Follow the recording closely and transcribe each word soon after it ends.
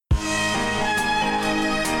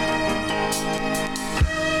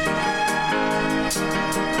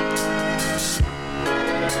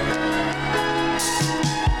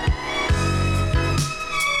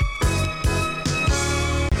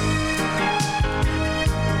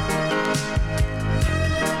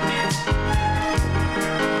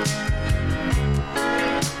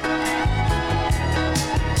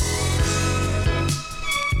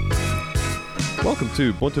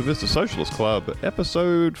to Bunta Vista Socialist Club,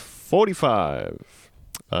 episode 45.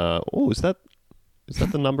 Is that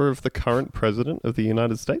the number of the current president of the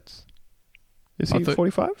United States? Is he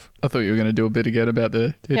 45? I thought you were going to do a bit again about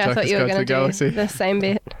the I thought you were Hitchhiker's going Guide to to the do Galaxy. the same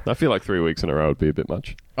bit. I feel like 3 weeks in a row would be a bit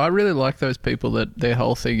much. I really like those people that their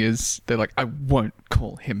whole thing is, they're like, I won't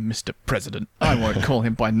call him Mr. President. I won't call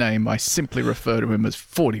him by name. I simply refer to him as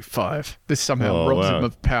 45. This somehow robs him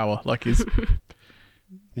of power. Like he's...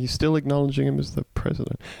 He's still acknowledging him as the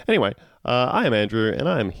president. Anyway, I am Andrew, and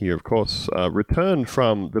I am here, of course, returned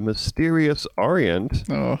from the mysterious Orient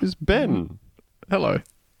is Ben. Hello.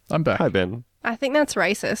 I'm back. Hi, Ben. I think that's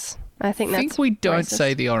racist. I think we don't racist.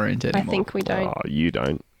 say the Orient anymore. I think we don't. Oh, you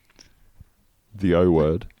don't. The O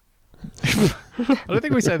word. I don't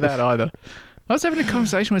think we say that either. I was having a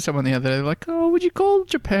conversation with someone the other day, like, oh, would you call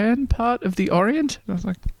Japan part of the Orient? And I was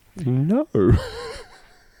like, no.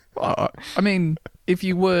 well, I mean, if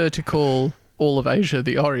you were to call all of Asia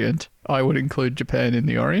the Orient, I would include Japan in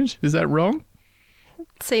the Orient. Is that wrong?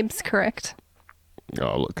 Seems correct.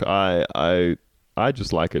 Oh, look, I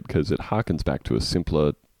just like it because it harkens back to a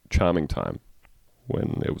simpler, charming time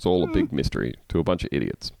when it was all a big mystery to a bunch of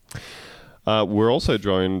idiots. We're also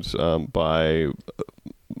joined by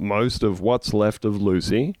most of what's left of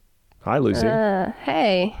Lucy. Hi, Lucy.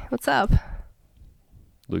 Hey, what's up?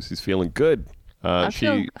 Lucy's feeling good. I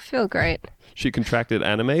feel great. She contracted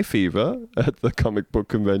anime fever at the comic book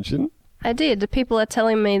convention. I did. People are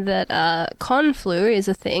telling me that con flu is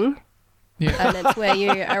a thing. Yeah. And it's where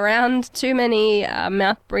you're around too many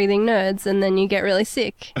mouth-breathing nerds and then you get really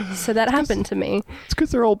sick. So that happened to me. It's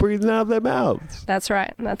because they're all breathing out of their mouths. That's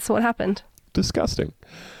right. That's what happened. Disgusting.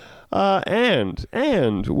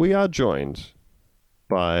 And we are joined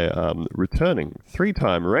by returning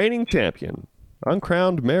 3-time reigning champion,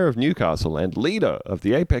 uncrowned mayor of Newcastle and leader of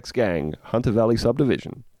the Apex Gang Hunter Valley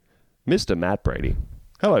Subdivision, Mr. Matt Brady.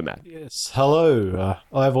 Hello, Matt. Yes, hello.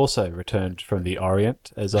 I've also returned from the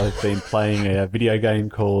Orient as I've been playing a video game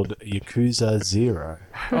called Yakuza 0.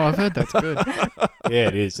 Oh, I've heard that's good. Yeah,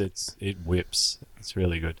 it is. It whips. It's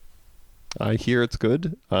really good. I hear it's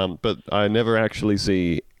good, but I never actually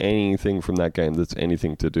see anything from that game that's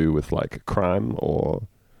anything to do with like crime or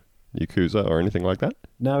Yakuza or anything like that.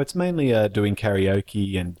 No, it's mainly doing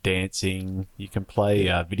karaoke and dancing. You can play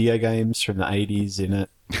video games from the 80s in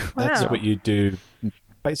it. That's Wow. what you do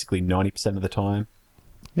basically 90% of the time.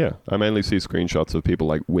 Yeah, I mainly see screenshots of people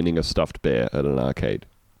like winning a stuffed bear at an arcade.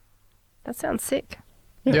 That sounds sick.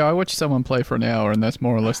 Yeah, I watched someone play for an hour, and that's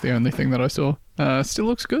more or less the only thing that I saw. Still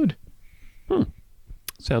looks good.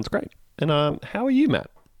 Sounds great. And how are you,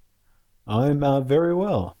 Matt? I'm very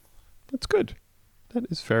well. That's good. That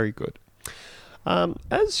is very good.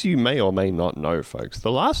 As you may or may not know, folks,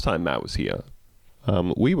 the last time Matt was here,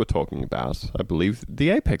 we were talking about, I believe,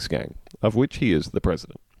 the Apex Gang, of which he is the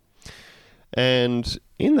president. And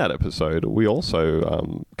in that episode, we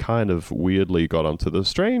also kind of weirdly got onto the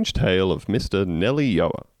strange tale of Mr. Nelly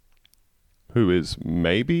Yoa, who is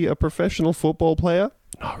maybe a professional football player.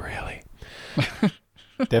 Not really.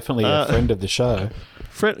 Definitely a friend of the show.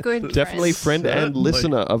 Good Definitely friend. friend and Certainly.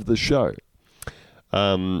 listener of the show.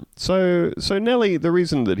 So Nelly, the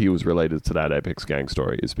reason that he was related to that Apex Gang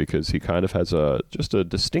story is because he kind of has just a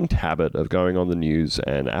distinct habit of going on the news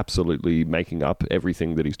and absolutely making up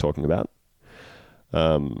everything that he's talking about.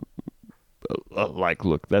 Like,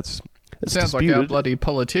 look, that's Sounds like our bloody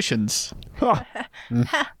politicians.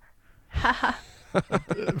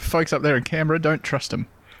 Folks up there in Canberra, don't trust them.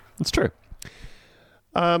 It's true.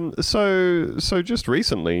 So just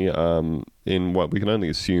recently, in what we can only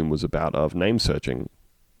assume was about of name searching,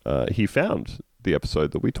 he found the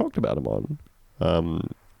episode that we talked about him on.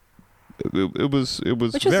 It was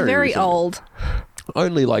Which was very recent. old.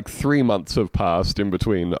 Only like 3 months have passed in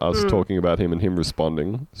between us talking about him and him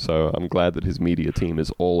responding. So I'm glad that his media team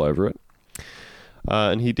is all over it.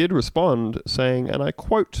 And he did respond saying, and I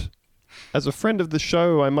quote, "As a friend of the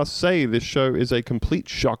show, I must say this show is a complete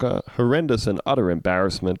shocker, horrendous and utter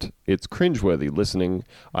embarrassment. It's cringeworthy listening.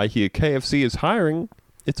 I hear KFC is hiring.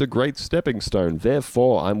 It's a great stepping stone.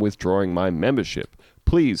 Therefore, I'm withdrawing my membership.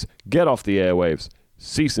 Please get off the airwaves.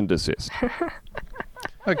 Cease and desist."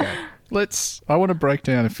 Okay, I want to break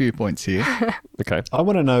down a few points here. Okay. I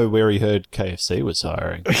want to know where he heard KFC was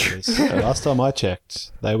hiring. Because last time I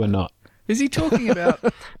checked, they were not. Is he talking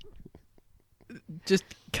about just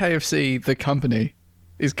KFC, the company,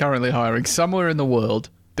 is currently hiring somewhere in the world?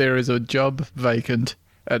 There is a job vacant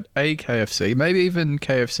at a KFC, maybe even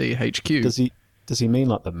KFC HQ. Does he mean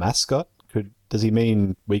like the mascot? Does he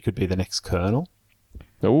mean we could be the next colonel?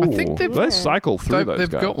 Ooh, I think they cycle through those They've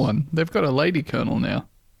guys. got one. They've got a lady colonel now.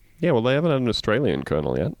 Yeah, well, they haven't had an Australian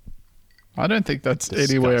colonel yet. I don't think that's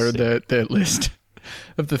Disgusting. anywhere in their list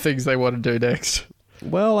of the things they want to do next.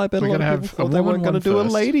 Well, I bet We're a lot gonna of have people thought a they woman weren't going to one do a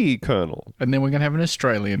first. lady colonel. And then we're going to have an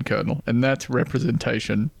Australian colonel, and that's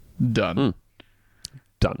representation done.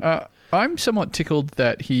 Done. I'm somewhat tickled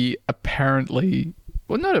that he apparently,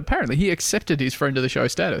 well, not apparently, he accepted his friend of the show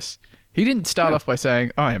status. He didn't start off by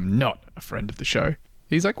saying, I am not a friend of the show.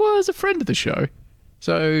 He's like, well, as a friend of the show.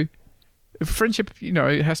 So friendship,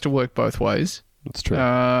 it has to work both ways. That's true.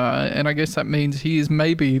 And I guess that means he is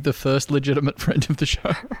maybe the first legitimate friend of the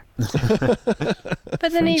show.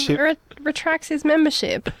 But then he Friendship. retracts his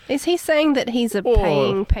membership. Is he saying that he's a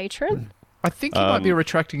paying patron? I think he might be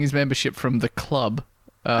retracting his membership from the club,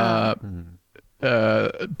 but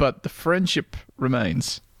the friendship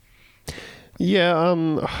remains. Yeah,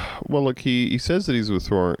 well, look, he says that he's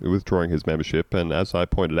withdrawing his membership, and as I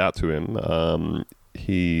pointed out to him,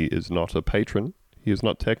 he is not a patron. He is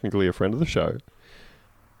not technically a friend of the show.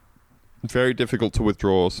 Very difficult to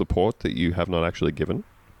withdraw support that you have not actually given.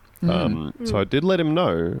 So I did let him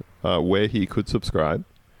know where he could subscribe,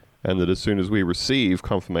 and that as soon as we receive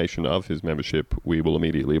confirmation of his membership, we will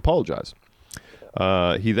immediately apologize.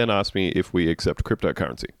 He then asked me if we accept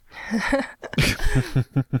cryptocurrency.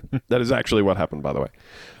 That is actually what happened, by the way.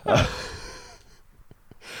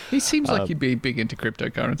 He seems like he'd be big into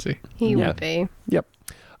cryptocurrency. He would be. Yep.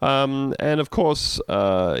 And of course,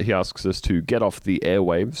 he asks us to get off the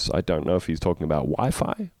airwaves. I don't know if he's talking about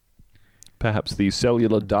Wi-Fi. Perhaps the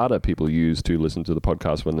cellular data people use to listen to the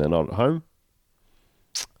podcast when they're not at home.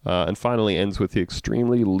 And finally ends with the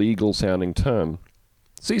extremely legal-sounding term,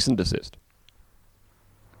 cease and desist.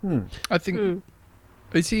 I think...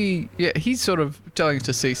 Is he... Yeah, he's sort of telling us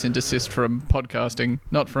to cease and desist from podcasting,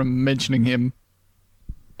 not from mentioning him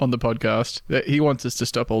on the podcast. That he wants us to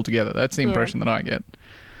stop altogether. That's the impression that I get.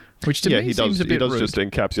 Which to me he seems does. a bit He does rude. just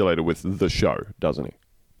encapsulate it with the show, doesn't he?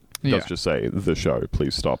 He does just say the show.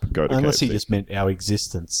 Please stop. Go to Unless KFC. he just meant our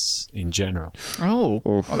existence in general.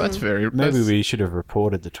 Oh, that's very... Maybe that's- we should have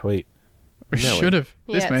reported the tweet. we should have.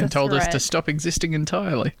 Yeah, This it's man a told us to threat. stop existing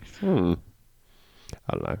entirely. I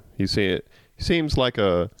don't know. He seems like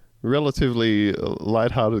a relatively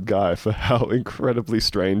lighthearted guy for how incredibly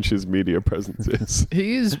strange his media presence is.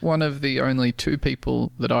 He is one of the only two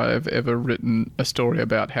people that I have ever written a story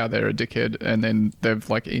about how they're a dickhead, and then they've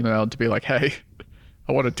like emailed to be like, "Hey,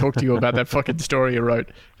 I want to talk to you about that fucking story you wrote."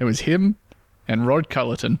 It was him and Rod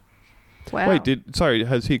Cullerton. Wow. Wait,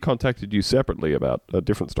 has he contacted you separately about a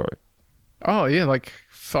different story? Oh yeah, like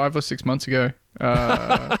 5 or 6 months ago,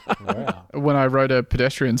 Wow. when I wrote a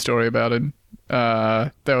pedestrian story about him.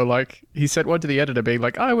 They were like, he sent one to the editor being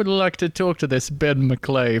like, I would like to talk to this Ben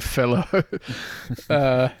McClay fellow.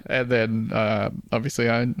 And then, obviously,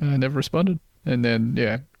 I never responded. And then,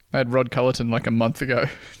 yeah, I had Rod Cullerton like a month ago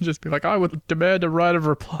just be like, I would demand a right of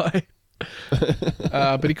reply.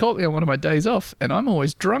 But he called me on one of my days off, and I'm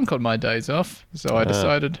always drunk on my days off. So I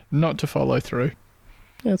decided not to follow through.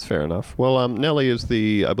 Yeah, that's fair enough. Well, Nelly is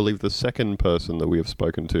I believe, the second person that we have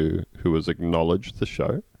spoken to who has acknowledged the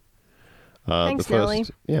show. Thanks, Nelly.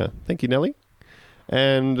 Yeah, thank you, Nelly.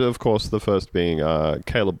 And, of course, the first being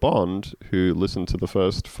Caleb Bond, who listened to the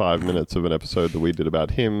first 5 minutes of an episode that we did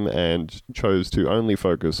about him and chose to only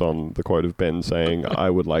focus on the quote of Ben saying,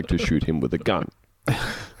 I would like to shoot him with a gun.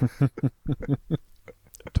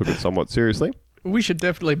 Took it somewhat seriously. We should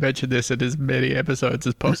definitely mention this in as many episodes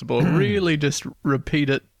as possible. Really just repeat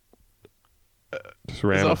it Just as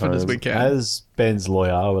ran often as we can. As Ben's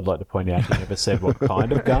lawyer, I would like to point out he never said what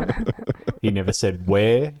kind of gun. He never said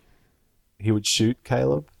where he would shoot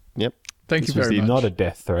Caleb. Yep. Thank you This was very much. not a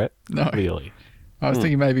death threat, No. clearly. I was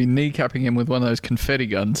thinking maybe kneecapping him with one of those confetti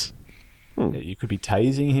guns. Yeah, you could be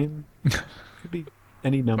tasing him. Could be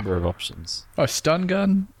any number of options. Oh, stun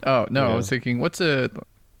gun? Oh, no, Yeah. I was thinking,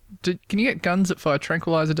 can you get guns that fire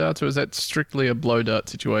tranquilizer darts, or is that strictly a blow dart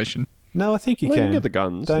situation? No, I think you Well, you can. can get the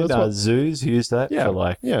guns. Don't That's what- zoos use that Yeah. for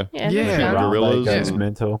like Yeah. Yeah. Yeah. that's fun. Gorillas goes and-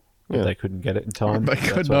 mental. But Yeah. they couldn't get it in time. They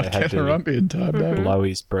That's could why not they had get a to rumpy in time, no. blow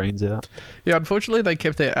his brains out. Yeah, unfortunately, they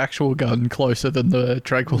kept their actual gun closer than the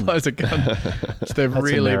tranquilizer gun. So they've That's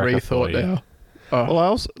really America for rethought you. now. Oh, Well, I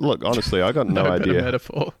also, look, honestly, I got no no better idea.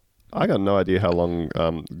 metaphor. I got no idea how long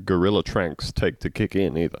gorilla tranks take to kick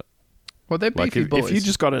in either. Well, they're Like beefy boys. if you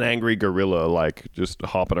just got an angry gorilla like just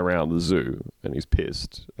hopping around the zoo and he's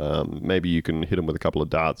pissed, maybe you can hit him with a couple of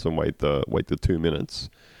darts and wait the 2 minutes.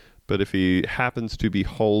 But if he happens to be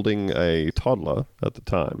holding a toddler at the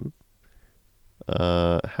time,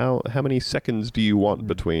 how many seconds do you want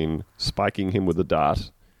between spiking him with a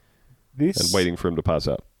dart This and waiting for him to pass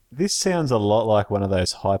out? This sounds a lot like one of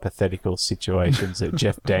those hypothetical situations that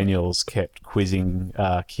Jeff Daniels kept quizzing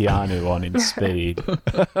Keanu on in Speed.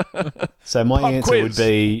 So my answer would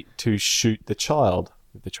be to shoot the child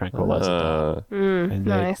with the tranquilizer dart, and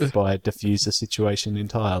nice. thereby diffuse the situation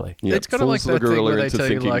entirely. Yeah, It's kinda like fools the that thing gorilla where they into tell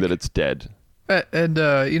you, thinking like- that it's dead. And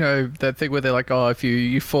you know, that thing where they're like, oh, if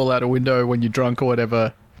you fall out a window when you're drunk or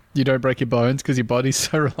whatever, you don't break your bones because your body's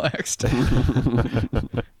so relaxed.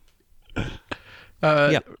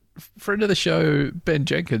 Yep. Friend of the show, Ben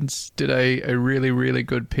Jenkins, did a really, really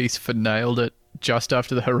good piece for Nailed It just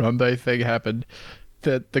after the Harambe thing happened.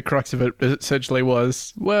 That the crux of it essentially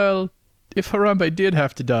was, well, if Harambe did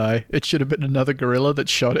have to die, it should have been another gorilla that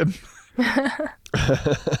shot him.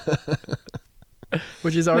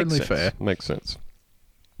 Which is only fair. Makes sense.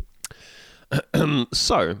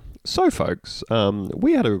 So folks,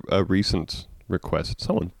 we had a recent request.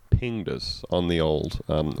 Someone pinged us on the old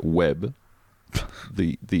web,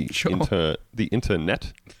 the Sure. the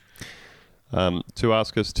internet, to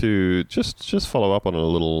ask us to just follow up on a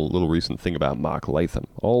little recent thing about Mark Latham,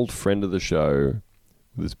 old friend of the show,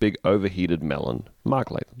 this big overheated melon,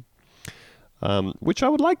 Mark Latham. Which I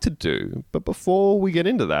would like to do, but before we get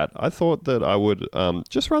into that, I thought that I would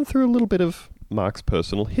just run through a little bit of Mark's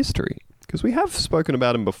personal history, because we have spoken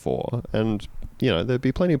about him before, and there'd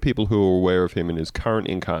be plenty of people who are aware of him in his current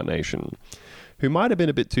incarnation, who might have been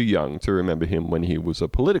a bit too young to remember him when he was a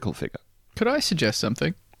political figure. Could I suggest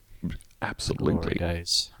something? Glory Absolutely.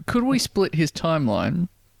 days. Could we split his timeline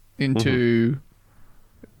into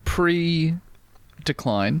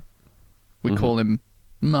pre-decline? We call him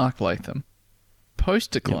Mark Latham.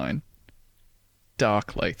 Post-decline,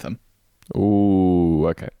 Dark Latham. Ooh,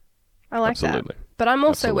 okay. I like Absolutely. that. But I'm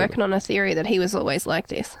also Absolutely. working on a theory that he was always like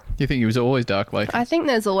this. You think he was always Dark Latham? I think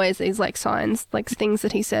there's always these like signs, like things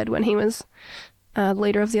that he said when he was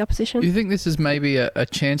leader of the opposition. Do you think this is maybe a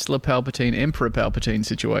Chancellor Palpatine, Emperor Palpatine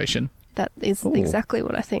situation? That is Ooh. exactly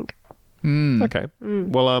what I think. Okay.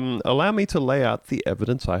 Well, allow me to lay out the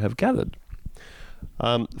evidence I have gathered.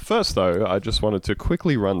 First, though, I just wanted to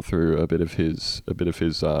quickly run through a bit of his,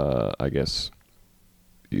 I guess,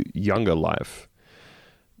 younger life,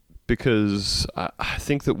 because I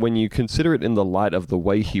think that when you consider it in the light of the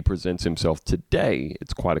way he presents himself today,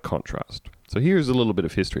 it's quite a contrast. So here's a little bit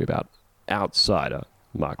of history about outsider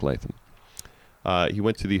Mark Latham. He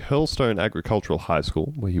went to the Hurlstone Agricultural High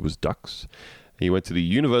School, where he was Dux. He went to the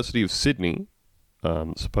University of Sydney,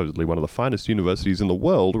 supposedly one of the finest universities in the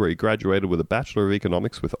world, where he graduated with a Bachelor of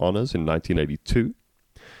Economics with honours in 1982.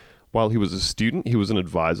 While he was a student, he was an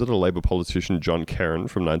advisor to Labour politician John Kerrin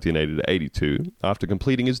from 1980 to 82. After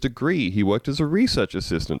completing his degree, he worked as a research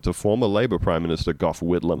assistant to former Labour Prime Minister Gough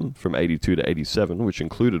Whitlam from 82 to 87, which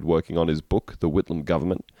included working on his book, The Whitlam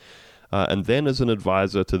Government, and then as an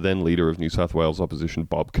advisor to then Leader of New South Wales Opposition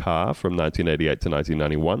Bob Carr from 1988 to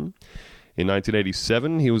 1991. In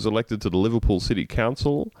 1987, he was elected to the Liverpool City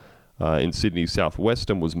Council in Sydney's southwest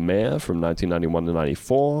and was mayor from 1991 to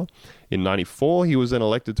 94. In 94, he was then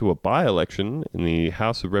elected to a by-election in the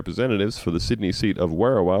House of Representatives for the Sydney seat of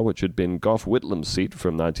Werriwa, which had been Gough Whitlam's seat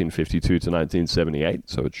from 1952 to 1978.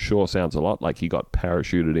 So it sure sounds a lot like he got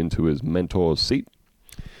parachuted into his mentor's seat.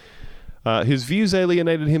 His views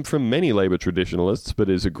alienated him from many Labour traditionalists, but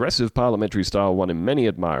his aggressive parliamentary style won him many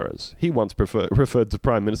admirers. He once referred to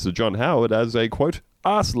Prime Minister John Howard as a, quote,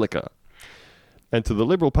 arse licker, and to the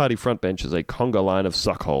Liberal Party frontbench as a conga line of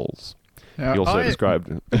suckholes. Now, He also I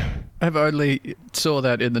described have only saw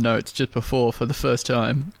that in the notes just before for the first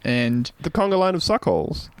time, and the conga line of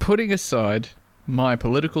suckholes. putting aside my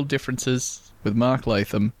political differences with Mark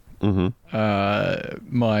Latham,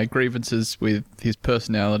 my grievances with his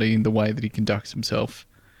personality and the way that he conducts himself,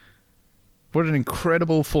 what an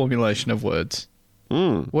incredible formulation of words.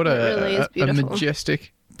 What It really is a beautiful.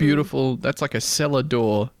 majestic, beautiful, that's like a cellar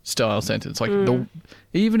door style sentence. Like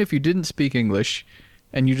even if you didn't speak English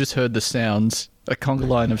and you just heard the sounds, a conga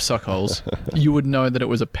line of suckholes, you would know that it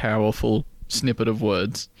was a powerful snippet of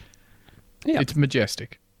words. Yeah. It's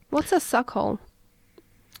majestic. What's a suckhole?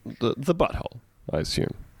 The butthole, I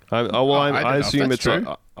assume. I don't know if assume that's it's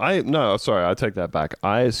true. no, sorry, I take that back.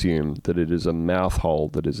 I assume that it is a mouth hole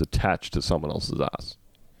that is attached to someone else's ass.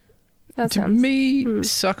 That To sounds. me,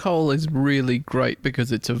 suckhole is really great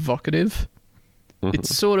because it's evocative.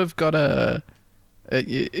 It's sort of got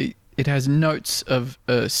it has notes of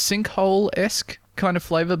a sinkhole-esque kind of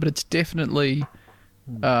flavour, but it's definitely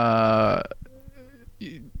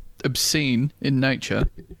obscene in nature.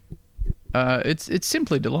 It's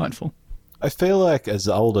simply delightful. I feel like as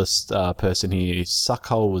the oldest person here,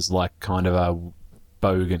 suckhole was like kind of a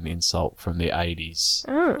bogan insult from the 80s.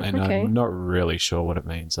 Oh, and okay. I'm not really sure what it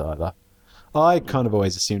means either. I kind of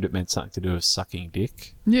always assumed it meant something to do with sucking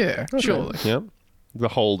dick. Yeah, surely. Yeah. The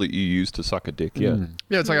hole that you use to suck a dick, yeah.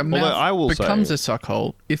 Yeah, it's like a Although I will mouth becomes say- a suck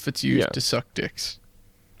hole if it's used Yeah. to suck dicks.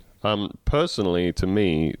 Personally, to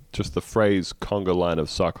me, just the phrase conga line of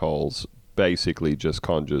suckholes basically just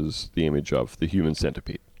conjures the image of the human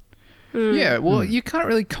centipede. Yeah, well, you can't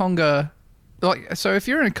really conga. Like, so if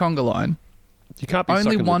you're in a conga line, You can't be only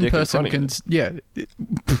sucking the one dick in person front of can. you.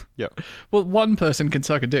 Yeah. Yeah. Well, one person can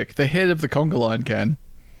suck a dick. The head of the conga line can.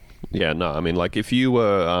 Yeah, no, I mean, like, if you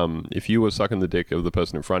were sucking the dick of the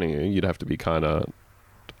person in front of you, you'd have to be kind of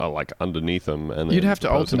like underneath them, and then You'd have to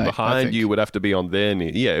the person alternate, I behind think. you would have to be on their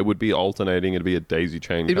knee. Yeah, it would be alternating. It'd be a daisy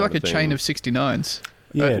chain. It'd be like kind a thing. chain of 69s.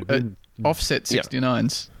 Yeah, Offset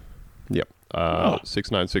 69s. Yep.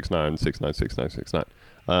 6969,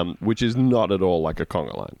 696969, which is not at all like a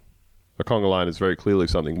conga line. A conga line is very clearly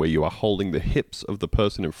something where you are holding the hips of the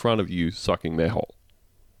person in front of you, sucking their hole.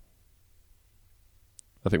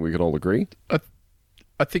 I think we can all agree.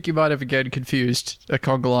 I think you might have again confused a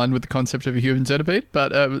conga line with the concept of a human centipede, but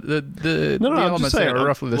the I'm just elements saying, there are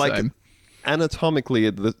roughly the like, same. Anatomically,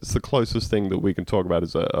 it's the closest thing that we can talk about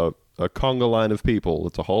is a conga line of people.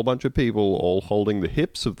 It's a whole bunch of people all holding the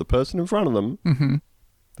hips of the person in front of them. Mm-hmm.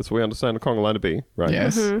 That's what we understand a conga line to be, right?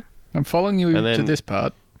 Yes. I'm following you And then- to this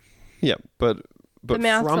part. Yeah, but The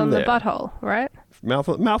mouth from on there, the butthole, right? mouth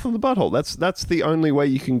of the butthole. That's the only way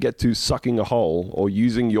you can get to sucking a hole or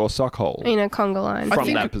using your suck hole In a conga line. I from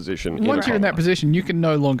think that position. Once you're in that position, you can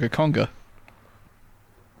no longer conga.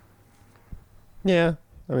 Yeah,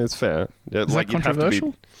 I mean it's fair. Yeah, Is that you'd have to be-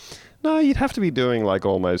 controversial? No, you'd have to be doing like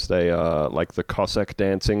almost a like the Cossack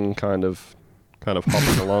dancing kind of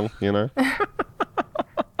hopping along, you know?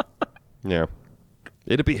 Yeah.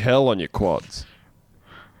 It'd be hell on your quads.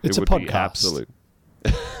 It's It a would be podcast. absolute.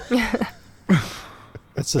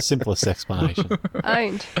 That's the simplest explanation.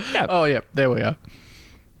 Owned. Oh, yeah, there we are.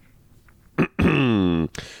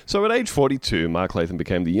 So at age 42, Mark Latham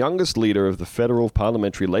became the youngest leader of the Federal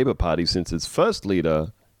Parliamentary Labour Party since its first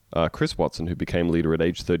leader, Chris Watson, who became leader at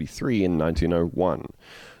age 33 in 1901.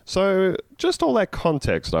 So just all that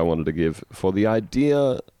context I wanted to give for the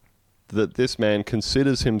idea that this man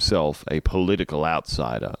considers himself a political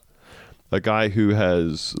outsider. A guy who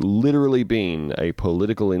has literally been a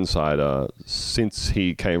political insider since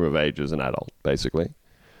he came of age as an adult, basically.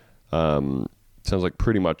 Sounds like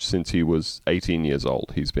pretty much since he was 18 years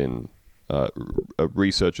old. He's been a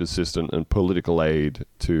research assistant and political aide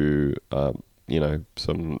to,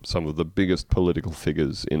 some of the biggest political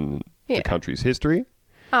figures in Yeah. the country's history.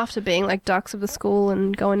 After being like ducks of the school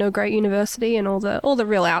and going to a great university and all the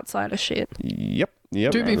real outsider shit. Yep.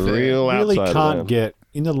 To be fair, Real really outsider can't there. get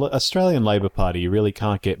in the Australian Labor Party. You really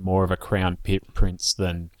can't get more of a crown prince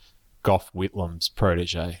than Gough Whitlam's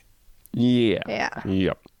protege. Yeah. Yeah.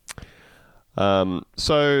 Yep.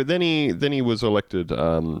 So then he was elected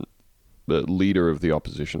the leader of the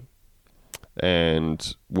opposition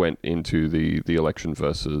and went into the election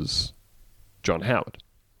versus John Howard.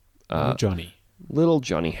 Johnny. Little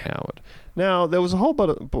Johnny Howard. Now, there was a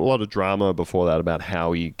lot of drama before that about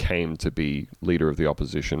how he came to be leader of the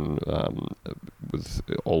opposition, with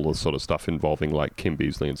all the sort of stuff involving like Kim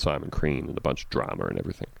Beazley and Simon Crean and a bunch of drama and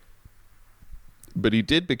everything. But he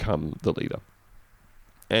did become the leader.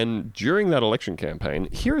 And during that election campaign,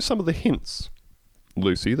 here are some of the hints,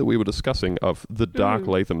 Lucy, that we were discussing of the dark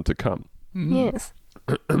Latham to come. Yes.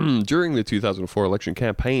 During the 2004 election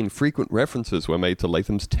campaign, frequent references were made to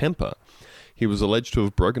Latham's temper. He was alleged to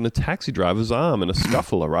have broken a taxi driver's arm in a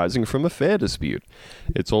scuffle arising from a fare dispute.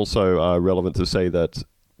 It's also relevant to say that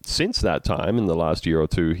since that time, in the last year or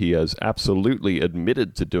two, he has absolutely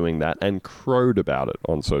admitted to doing that and crowed about it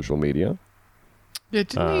on social media. Yeah,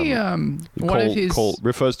 didn't he, one of his...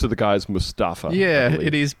 Refers to the guy as Mustafa. I Yeah, believe.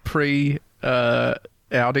 it is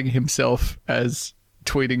outing himself as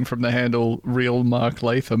tweeting from the handle real Mark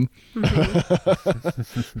Latham.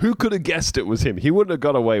 Who could have guessed it was him? He wouldn't have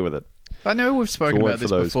got away with it. I know we've spoken If it about weren't this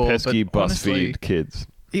for those before, pesky but honestly, BuzzFeed kids.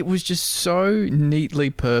 it was just so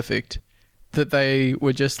neatly perfect that they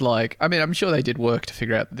were just like, I mean, I'm sure they did work to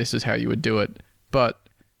figure out that this is how you would do it, but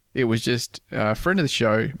it was just a friend of the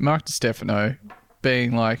show, Mark DiStefano,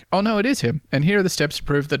 being like, oh no, it is him. And here are the steps to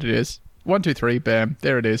prove that it is. 1, 2, 3, bam,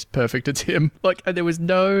 there it is. Perfect, it's him. Like, and there was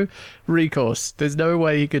no recourse. There's no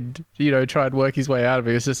way he could, try and work his way out of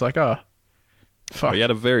it. It's just like, oh, fuck. He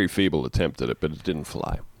had a very feeble attempt at it, but it didn't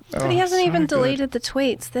fly. But he hasn't even deleted the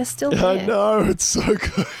tweets. They're still there. I know, it's so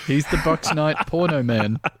good. He's the Bucks Night porno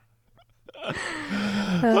man.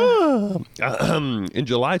 In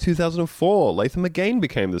July 2004, Latham again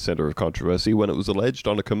became the center of controversy when it was alleged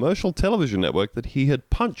on a commercial television network that he had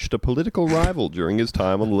punched a political rival during his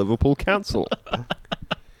time on the Liverpool Council.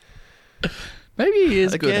 Maybe he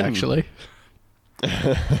is good, Again. actually.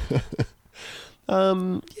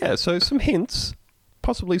 So some hints,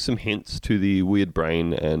 possibly some hints to the weird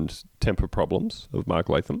brain and temper problems of Mark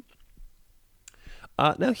Latham.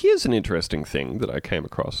 Now, here's an interesting thing that I came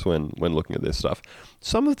across when looking at this stuff.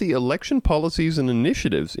 Some of the election policies and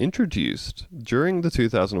initiatives introduced during the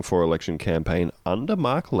 2004 election campaign under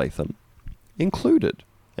Mark Latham included,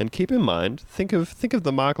 and keep in mind, think of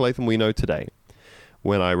the Mark Latham we know today,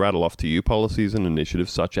 when I rattle off to you policies and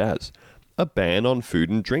initiatives such as a ban on food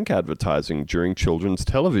and drink advertising during children's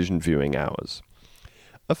television viewing hours,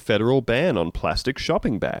 a federal ban on plastic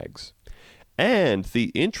shopping bags, and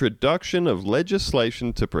the introduction of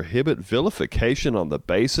legislation to prohibit vilification on the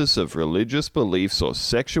basis of religious beliefs or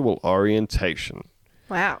sexual orientation.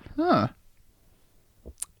 Wow. Huh.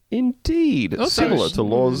 Indeed, Also, similar to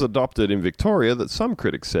laws adopted in Victoria that some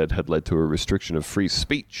critics said had led to a restriction of free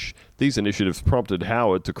speech. These initiatives prompted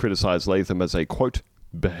Howard to criticize Latham as a, quote,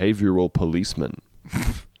 behavioral policeman.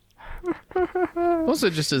 Also,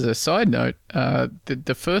 just as a side note,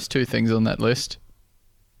 the first two things on that list,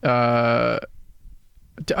 I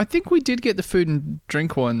think we did get the food and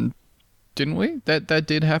drink one, didn't we? That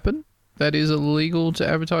did happen. That is illegal to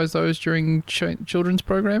advertise those during children's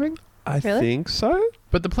programming. I Really? think so.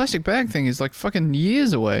 But the plastic bag thing is like fucking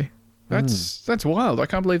years away. That's wild. I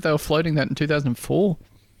can't believe they were floating that in 2004.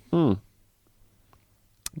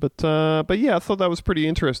 But yeah, I thought that was pretty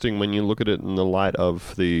interesting when you look at it in the light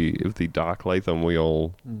of the Dark Latham we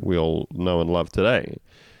all know and love today.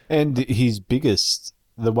 And his biggest,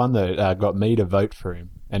 the one that got me to vote for him,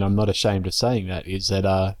 and I'm not ashamed of saying that, is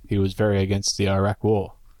that he was very against the Iraq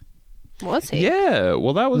War. Was he? Yeah,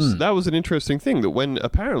 well, that was an interesting thing. That when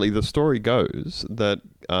apparently the story goes that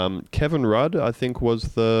Kevin Rudd, I think,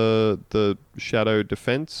 was the shadow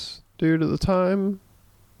defense dude at the time,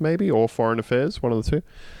 maybe, or foreign affairs, one of the two.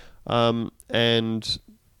 And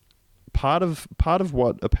part of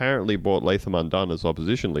what apparently brought Latham undone as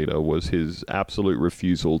opposition leader was his absolute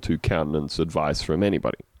refusal to countenance advice from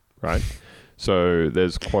anybody, right? So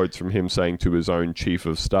there's quotes from him saying to his own chief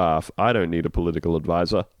of staff, "I don't need a political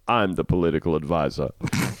advisor. I'm the political advisor,"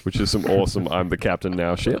 which is some awesome "I'm the captain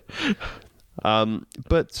now" shit.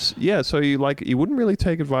 But yeah, so he wouldn't really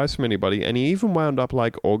take advice from anybody, and he even wound up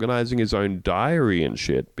like organizing his own diary and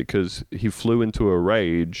shit because he flew into a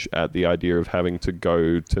rage at the idea of having to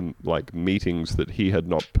go to like meetings that he had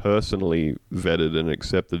not personally vetted and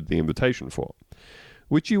accepted the invitation for,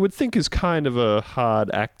 which you would think is kind of a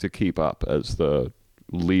hard act to keep up as the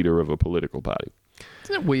leader of a political party.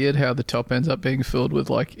 Isn't it weird how the top ends up being filled with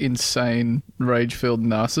like insane, rage-filled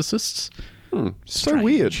narcissists? So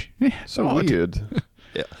weird. Yeah, So odd. weird.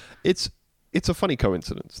 Yeah. It's a funny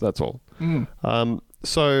coincidence, that's all.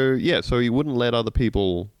 So he wouldn't let other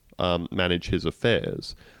people manage his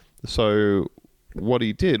affairs. So what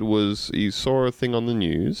he did was he saw a thing on the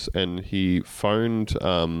news and he phoned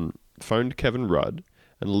Kevin Rudd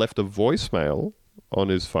and left a voicemail on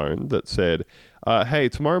his phone that said, "Hey,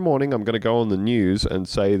 tomorrow morning I'm going to go on the news and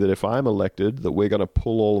say that if I'm elected that we're going to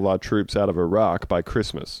pull all of our troops out of Iraq by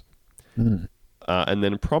Christmas." And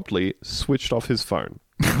then promptly switched off his phone,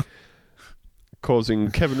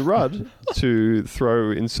 causing Kevin Rudd to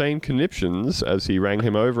throw insane conniptions as he rang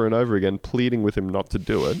him over and over again, pleading with him not to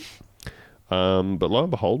do it. But lo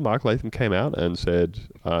and behold, Mark Latham came out and said,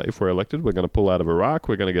 if we're elected, we're going to pull out of Iraq.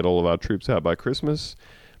 We're going to get all of our troops out by Christmas.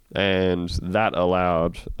 And that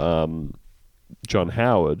allowed John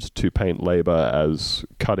Howard to paint Labour as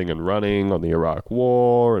cutting and running on the Iraq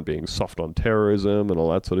War and being soft on terrorism and all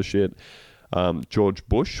that sort of shit. George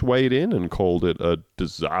Bush weighed in and called it a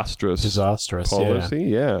disastrous policy.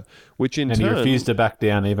 Yeah. Which in turn... And he refused to back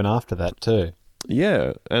down even after that too.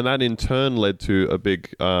 Yeah. And that in turn led to a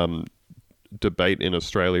big debate in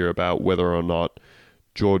Australia about whether or not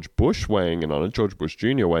George Bush weighing in on it, George Bush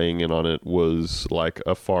Jr. weighing in on it, was like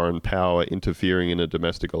a foreign power interfering in a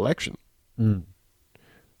domestic election.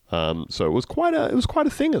 So it was quite a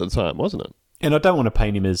thing at the time, wasn't it? And I don't want to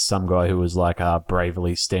paint him as some guy who was like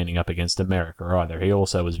bravely standing up against America either. He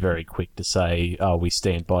also was very quick to say, "Oh, we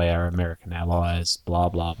stand by our American allies," blah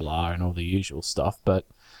blah blah, and all the usual stuff. But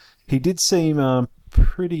he did seem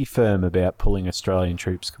pretty firm about pulling Australian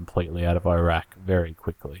troops completely out of Iraq very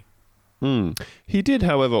quickly. He did,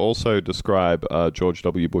 however, also describe George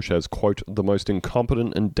W. Bush as, quote, "the most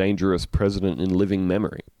incompetent and dangerous president in living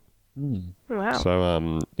memory." Wow.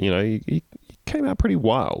 So, he came out pretty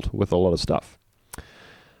wild with a lot of stuff.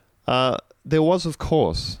 there was, of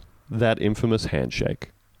course, that infamous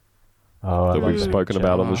handshake Oh, I that love we've the spoken handshake.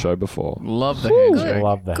 about on the show before. Love the Good. handshake. I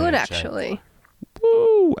love the Good, handshake. actually.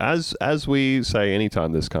 Woo! As we say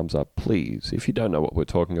anytime this comes up, please, if you don't know what we're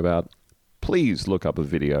talking about, please look up a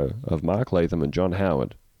video of Mark Latham and John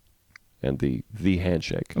Howard and the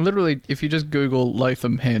handshake. Literally, if you just Google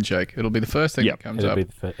Latham handshake, it'll be the first thing Yep. that comes It'll up.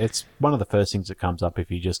 be it's one of the first things that comes up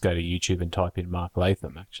if you just go to YouTube and type in Mark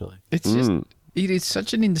Latham, actually. It's just, it is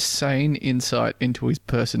such an insane insight into his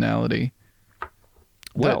personality.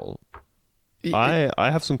 Well, It-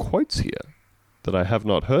 I have some quotes here that I have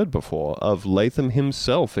not heard before of Latham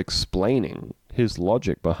himself explaining his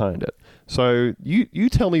logic behind it. So you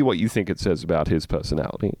tell me what you think it says about his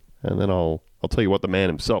personality, and then I'll tell you what the man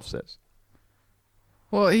himself says.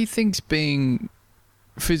 Well, he thinks being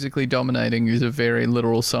physically dominating is a very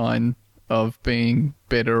literal sign of being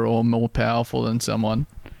better or more powerful than someone.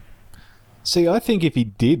 See, I think if he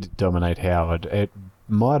did dominate Howard, it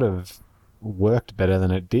might have worked better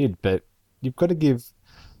than it did, but you've got to give...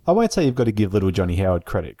 I won't say you've got to give little Johnny Howard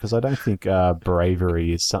credit, because I don't think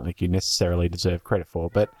bravery is something you necessarily deserve credit for,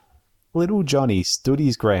 but little Johnny stood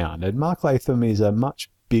his ground, and Mark Latham is a much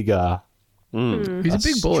bigger, He's a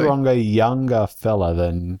big boy. stronger, younger fella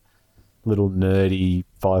than little nerdy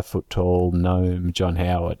 5 foot tall gnome John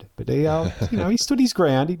Howard. But he, he stood his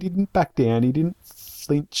ground. He didn't back down. He didn't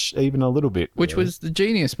flinch even a little bit. Which really. was the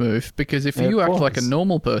genius move, because if It you act like a was.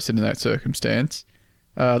 normal person in that circumstance,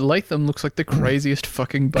 Latham looks like the craziest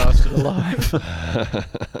fucking bastard alive.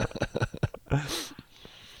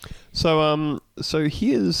 So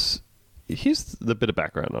here's the bit of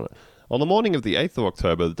background on it. On the morning of the 8th of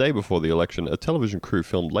October, the day before the election, a television crew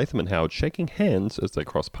filmed Latham and Howard shaking hands as they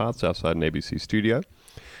crossed paths outside an ABC studio.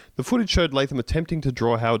 The footage showed Latham attempting to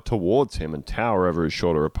draw Howard towards him and tower over his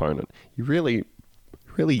shorter opponent. He really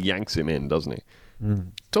yanks him in, doesn't he?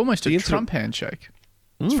 It's almost The a incident- Trump handshake.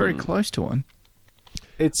 It's very close to one.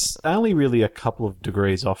 It's only really a couple of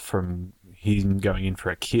degrees off from him going in for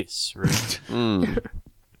a kiss, really.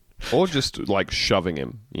 Or just like shoving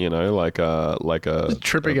him, like a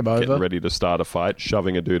Tripping him getting over. ready to start a fight,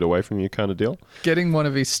 shoving a dude away from you kind of deal. Getting one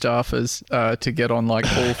of his staffers to get on like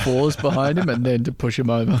all fours behind him and then to push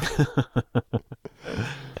him over.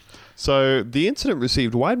 So the incident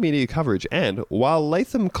received wide media coverage, and while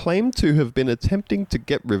Latham claimed to have been attempting to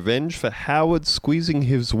get revenge for Howard squeezing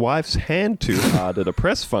his wife's hand too hard at a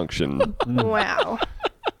press function, Wow.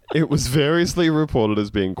 it was variously reported as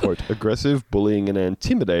being, quote, aggressive, bullying, and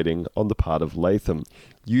intimidating on the part of Latham.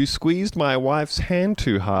 You squeezed my wife's hand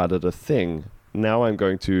too hard at a thing. Now I'm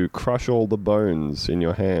going to crush all the bones in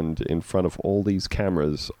your hand in front of all these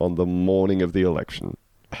cameras on the morning of the election.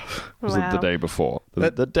 Was it the day before?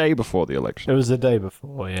 The day before the election. It was the day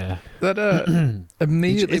before, yeah. That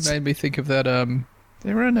immediately It's- made me think of that.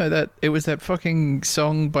 Everyone know that it was that fucking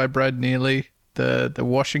song by Brad Neely, the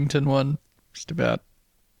Washington one, just about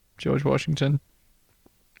George Washington.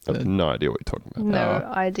 I have no idea what you're talking about.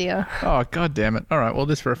 No idea. Oh, god damn it! All right, well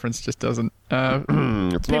this reference just doesn't. It's not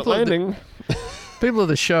People at the- landing. People of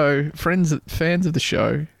the show, fans of the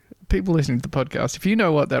show, people listening to the podcast, if you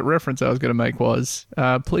know what that reference I was going to make was,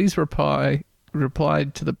 please reply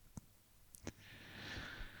to the...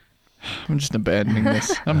 I'm just abandoning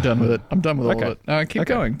this. I'm done with it. I'm done with all Okay. of it. Keep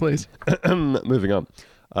Okay. going, please. Moving on.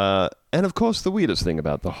 And of course, the weirdest thing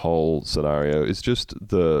about the whole scenario is just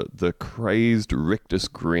the crazed rictus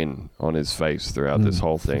grin on his face throughout this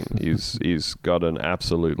whole thing. He's got an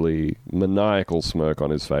absolutely maniacal smirk on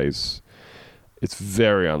his face. It's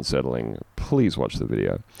very unsettling. Please watch the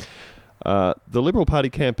video. The Liberal Party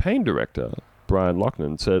campaign director, Brian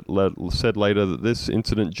Loughnane, said later that this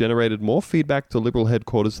incident generated more feedback to Liberal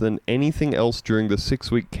headquarters than anything else during the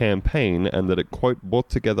 6-week campaign, and that it, quote, brought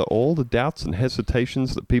together all the doubts and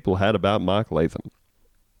hesitations that people had about Mark Latham.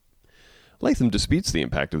 Latham disputes the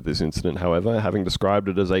impact of this incident, however, having described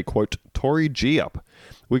it as a, quote, Tory G-up.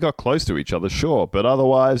 We got close to each other, sure, but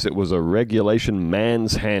otherwise it was a regulation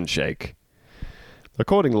man's handshake.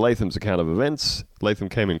 According to Latham's account of events, Latham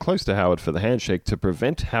came in close to Howard for the handshake to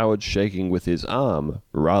prevent Howard shaking with his arm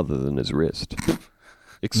rather than his wrist.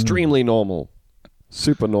 Extremely normal.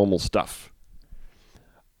 Super normal stuff.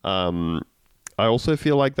 I also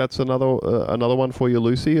feel like that's another one for you,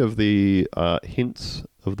 Lucy, of the hints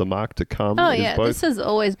of the mark to come. Oh, is yeah. both- This has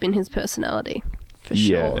always been his personality. For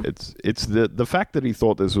yeah, sure. it's the fact that he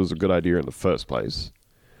thought this was a good idea in the first place.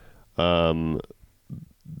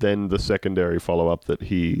 Then the secondary follow-up that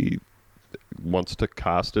he wants to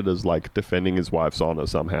cast it as like defending his wife's honor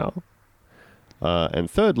somehow. And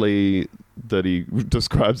thirdly, that he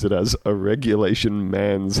describes it as a regulation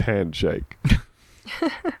man's handshake.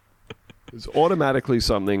 There's automatically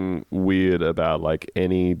something weird about like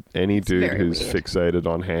any dude very who's weird. fixated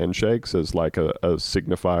on handshakes as like a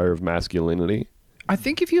signifier of masculinity. I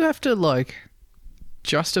think if you have to like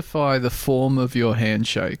justify the form of your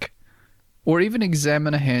handshake or even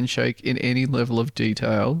examine a handshake in any level of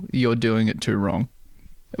detail, you're doing it too wrong.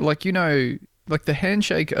 Like, you know, like the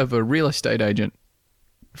handshake of a real estate agent,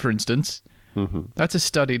 for instance, that's a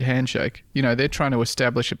studied handshake. You know, they're trying to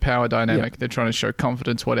establish a power dynamic. Yeah. They're trying to show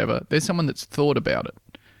confidence, whatever. There's someone that's thought about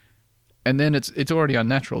it. And then it's already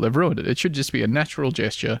unnatural. They've ruined it. It should just be a natural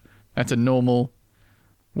gesture. That's a normal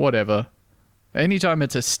whatever. Anytime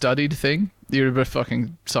it's a studied thing, you're a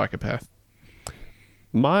fucking psychopath.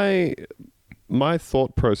 My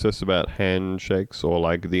thought process about handshakes, or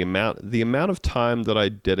like the amount of time that I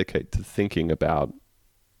dedicate to thinking about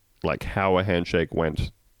like how a handshake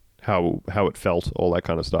went, how it felt, all that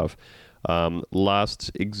kind of stuff,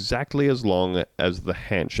 lasts exactly as long as the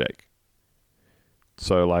handshake.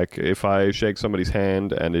 So like if I shake somebody's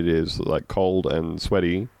hand and it is like cold and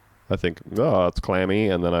sweaty, I think, oh, it's clammy,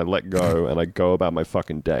 and then I let go and I go about my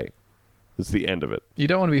fucking day. It's the end of it. You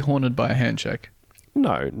don't want to be haunted by a handshake.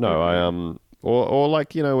 No, I or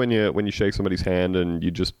like, you know, when you shake somebody's hand and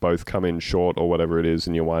you just both come in short or whatever it is,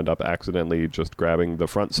 and you wind up accidentally just grabbing the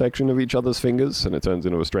front section of each other's fingers, and it turns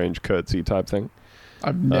into a strange curtsy type thing.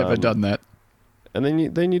 I've never done that. And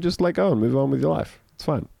then you just let go and move on with your life. It's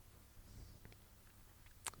fine.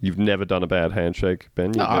 You've never done a bad handshake,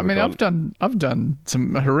 Ben? No, I mean, I've done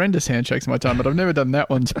some horrendous handshakes in my time, but I've never done that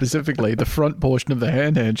one specifically. The front portion of the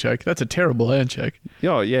handshake. That's a terrible handshake.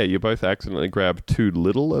 Yeah, you both accidentally grab too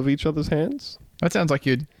little of each other's hands. That sounds like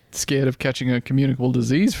you're scared of catching a communicable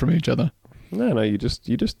disease from each other. No, you just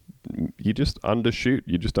undershoot.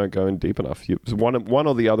 You just don't go in deep enough. One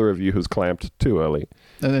or the other of you has clamped too early,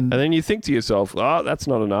 And and then you think to yourself, "Oh, that's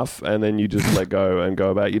not enough," and then you just let go and go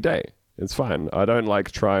about your day. It's fine. I don't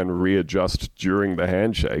like try and readjust during the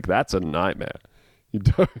handshake. That's a nightmare. You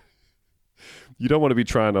don't want to be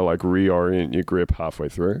trying to like reorient your grip halfway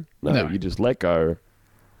through. No, you just let go,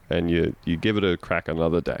 and you give it a crack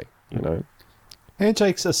another day. You know.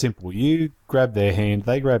 Handshakes are simple. You grab their hand,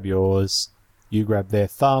 they grab yours. You grab their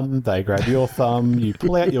thumb, they grab your thumb. You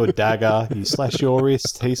pull out your dagger, you slash your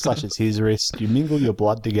wrist, he slashes his wrist. You mingle your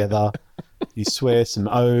blood together. You swear some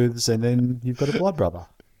oaths, and then you've got a blood brother.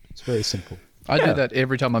 It's very simple. I do that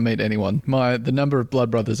every time I meet anyone. The number of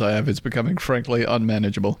blood brothers I have is becoming frankly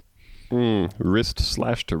unmanageable. Wrist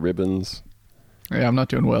slashed to ribbons. Yeah, I'm not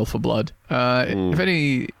doing well for blood. If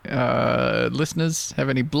any listeners have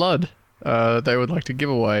any blood they would like to give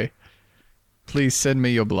away, please send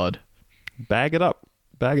me your blood. Bag it up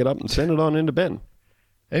and send it on into Ben.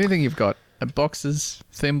 Anything you've got. Boxes,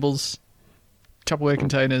 thimbles, Tupperware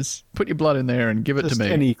containers. Put your blood in there and give it Just to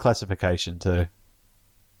me. any classification too.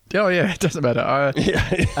 Oh, yeah, it doesn't matter.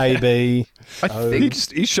 AB. I think...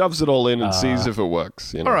 He shoves it all in and sees if it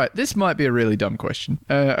works. You know? All right, this might be a really dumb question.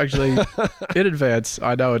 Actually, in advance,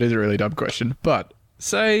 I know it is a really dumb question, but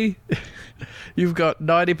say you've got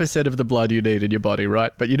 90% of the blood you need in your body,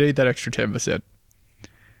 right? But you need that extra 10%.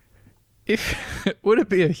 Would it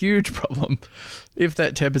be a huge problem if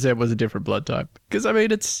that 10% was a different blood type? Because, I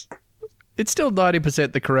mean, it's still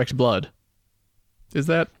 90% the correct blood. Is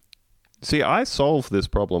that... See, I solve this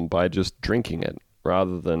problem by just drinking it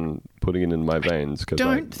rather than putting it in my veins. I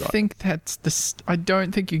don't think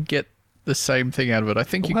you get the same thing out of it. I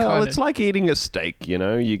think you kind of... it's like eating a steak, you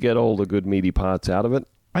know? You get all the good meaty parts out of it.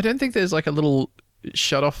 I don't think there's like a little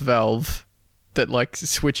shut-off valve that like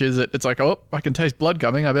switches it. It's like, oh, I can taste blood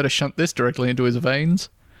coming. I better shunt this directly into his veins.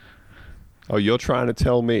 Oh, you're trying to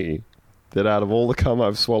tell me that out of all the cum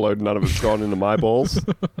I've swallowed, none of it's gone into my balls?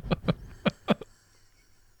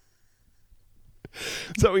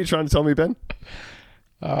 Is that what you're trying to tell me, Ben?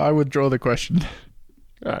 I withdraw the question.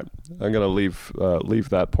 All right. I'm going to leave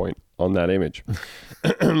that point on that image.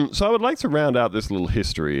 So I would like to round out this little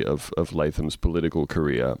history of Latham's political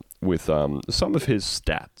career with some of his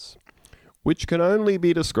stats, which can only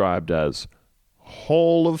be described as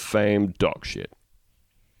Hall of Fame dog shit.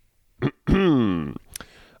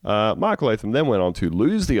 Michael Latham then went on to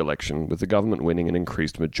lose the election, with the government winning an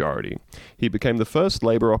increased majority. He became the first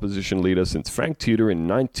Labour opposition leader since Frank Tudor in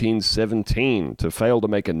 1917 to fail to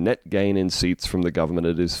make a net gain in seats from the government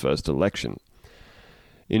at his first election.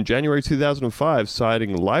 In January 2005,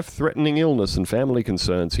 citing life-threatening illness and family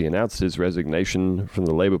concerns, he announced his resignation from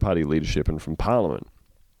the Labour Party leadership and from Parliament.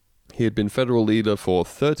 He had been federal leader for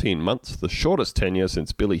 13 months, the shortest tenure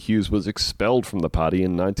since Billy Hughes was expelled from the party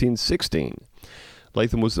in 1916.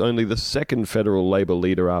 Latham was only the second federal Labour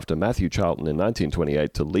leader after Matthew Charlton in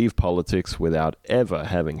 1928 to leave politics without ever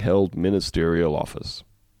having held ministerial office.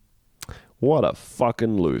 What a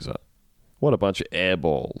fucking loser. What a bunch of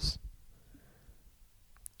airballs.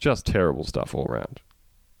 Just terrible stuff all around.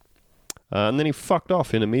 And then he fucked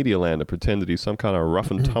off in a media land and pretended he's some kind of rough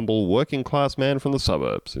and tumble working class man from the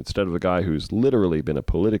suburbs instead of a guy who's literally been a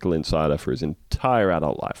political insider for his entire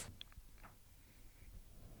adult life.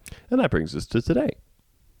 And that brings us to today.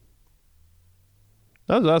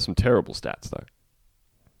 Those are some terrible stats, though.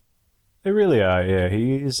 They really are, yeah.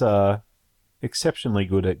 He is exceptionally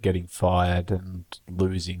good at getting fired and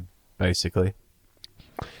losing, basically.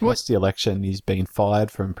 What's the election? He's been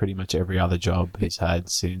fired from pretty much every other job he's had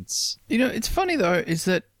since. You know, it's funny, though, is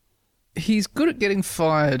that he's good at getting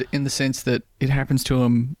fired in the sense that it happens to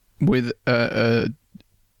him with an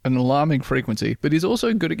alarming frequency, but he's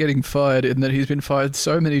also good at getting fired in that he's been fired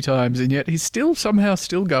so many times, and yet he's somehow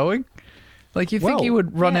still going. Like, you think he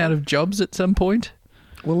would run out of jobs at some point?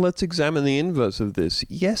 Well, let's examine the inverse of this.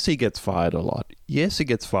 Yes, he gets fired a lot. Yes, he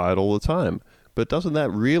gets fired all the time. But doesn't that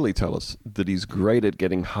really tell us that he's great at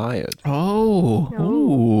getting hired? Oh,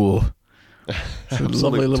 ooh. It's a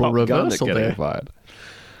lovely little Top Gun at reversal getting there. fired.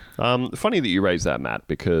 Funny that you raised that, Matt,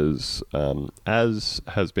 because as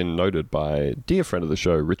has been noted by a dear friend of the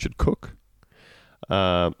show, Richard Cook,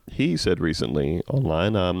 he said recently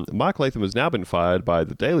online, Mark Latham has now been fired by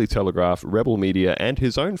the Daily Telegraph, Rebel Media, and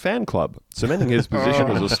his own fan club, cementing his position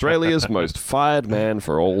as Australia's most fired man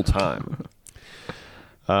for all time.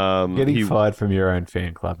 Getting fired from your own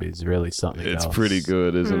fan club is really something It's else. pretty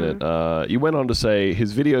good, isn't it? He went on to say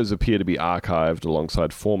his videos appear to be archived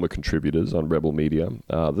alongside former contributors on Rebel Media.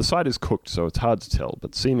 The site is cooked, so it's hard to tell,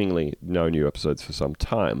 but seemingly no new episodes for some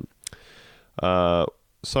time.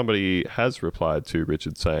 Somebody has replied to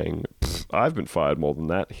Richard saying, I've been fired more than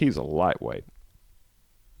that. He's a lightweight.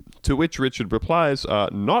 To which Richard replies,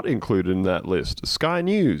 not included in that list, Sky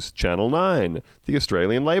News, Channel 9, the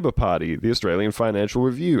Australian Labor Party, the Australian Financial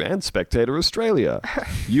Review, and Spectator Australia.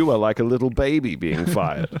 You are like a little baby being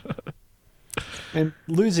fired. And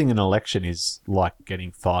losing an election is like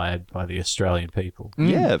getting fired by the Australian people.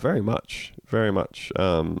 Yeah, very much. Very much.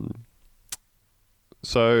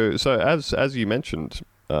 So as you mentioned,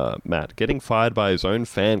 Matt, getting fired by his own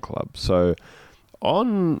fan club. So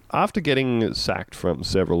after getting sacked from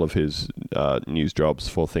several of his news jobs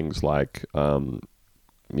for things like,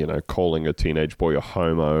 calling a teenage boy a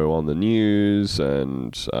homo on the news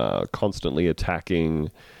and constantly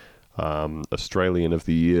attacking Australian of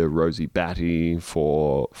the Year Rosie Batty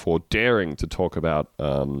for daring to talk about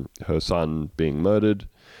her son being murdered,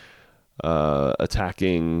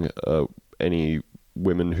 attacking any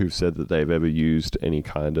women who've said that they've ever used any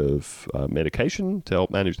kind of medication to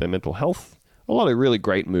help manage their mental health. A lot of really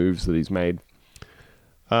great moves that he's made.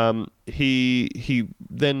 He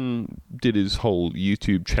then did his whole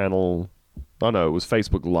YouTube channel. Oh no, it was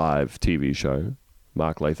Facebook Live TV show,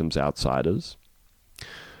 Mark Latham's Outsiders,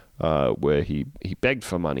 where he begged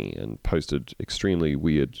for money and posted extremely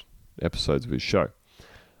weird episodes of his show.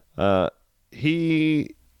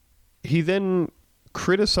 He then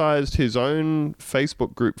criticized his own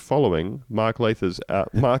Facebook group following, Mark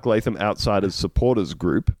Latham Outsiders Supporters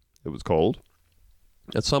Group, it was called.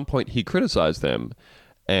 At some point, he criticized them,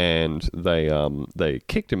 and they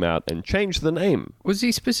kicked him out and changed the name. Was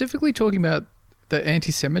he specifically talking about the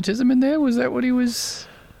anti-Semitism in there? Was that what he was?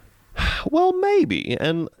 Well, maybe.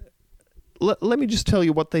 And let me just tell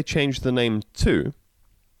you what they changed the name to,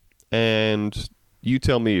 and you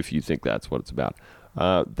tell me if you think that's what it's about.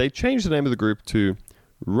 They changed the name of the group to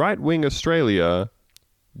Right Wing Australia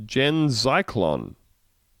Gen Zyklon.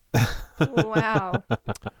 Wow.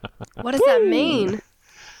 What does that mean?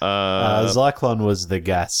 Zyklon was the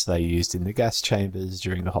gas they used in the gas chambers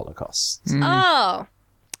during the Holocaust. Oh,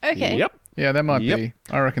 okay. Yep. Yeah, that might be.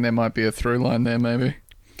 I reckon there might be a through line there, maybe.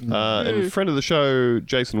 And friend of the show,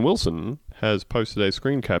 Jason Wilson, has posted a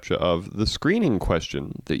screen capture of the screening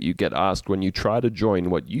question that you get asked when you try to join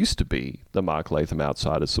what used to be the Mark Latham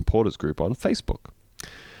Outsiders Supporters Group on Facebook.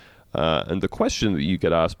 And the question that you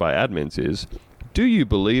get asked by admins is, do you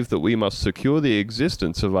believe that we must secure the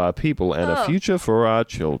existence of our people and a future for our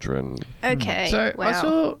children? Okay. So wow. I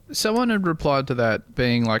saw someone had replied to that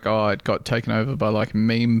being like, oh, it got taken over by like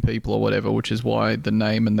meme people or whatever, which is why the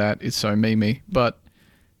name and that is so memey. But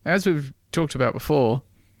as we've talked about before,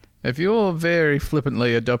 if you're very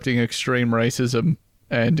flippantly adopting extreme racism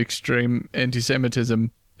and extreme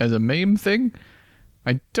anti-Semitism as a meme thing,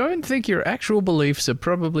 I don't think your actual beliefs are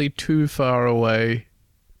probably too far away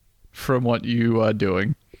from what you are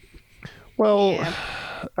doing. Well, Yeah.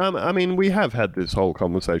 I mean, we have had this whole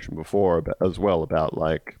conversation before as well about,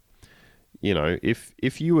 like, you know,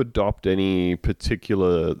 if you adopt any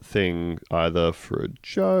particular thing either for a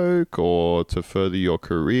joke or to further your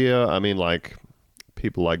career, I mean, like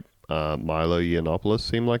people like Milo Yiannopoulos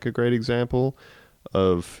seem like a great example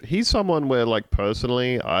of. He's someone where, like,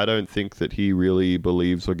 personally, I don't think that he really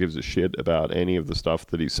believes or gives a shit about any of the stuff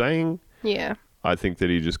that he's saying. Yeah. I think that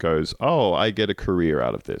he just goes, oh, I get a career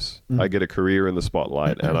out of this. I get a career in the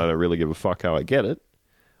spotlight, and I don't really give a fuck how I get it.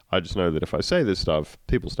 I just know that if I say this stuff,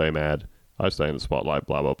 people stay mad. I stay in the spotlight,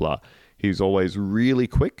 blah, blah, blah. He's always really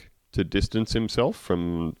quick to distance himself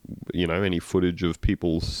from, you know, any footage of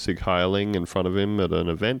people sig heiling in front of him at an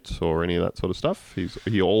event or any of that sort of stuff.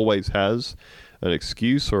 He always has an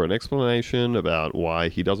excuse or an explanation about why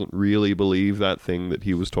he doesn't really believe that thing that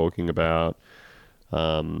he was talking about.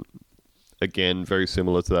 Again, very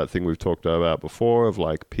similar to that thing we've talked about before of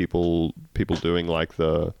like people doing like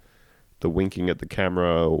the winking at the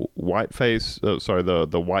camera white face,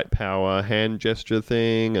 the white power hand gesture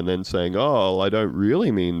thing, and then saying, oh, I don't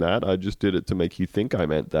really mean that. I just did it to make you think I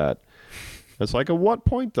meant that. It's like, at what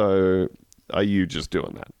point, though, are you just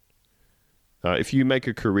doing that? If you make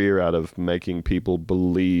a career out of making people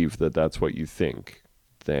believe that that's what you think,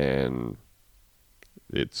 then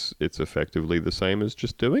it's effectively the same as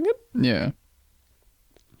just doing it. Yeah.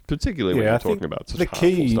 Particularly when you're talking about such the harmful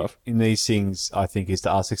key stuff. in these things, I think, is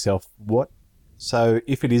to ask yourself, so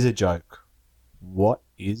if it is a joke, what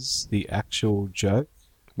is the actual joke?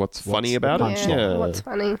 What's funny about it? Yeah. What's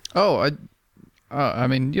funny? Oh, I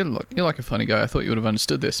mean, you're like a funny guy. I thought you would have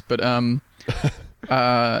understood this, but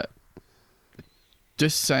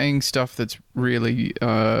just saying stuff that's really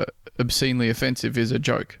obscenely offensive is a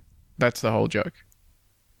joke. That's the whole joke.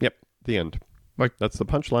 Yep, the end. Like, that's the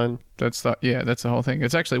punchline. That's the whole thing.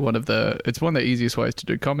 It's actually one of the easiest ways to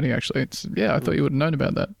do comedy. Actually, I thought you would have known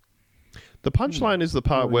about that. The punchline is the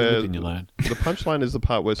part where the punchline is the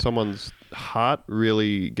part where someone's heart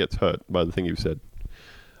really gets hurt by the thing you've said.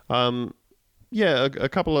 A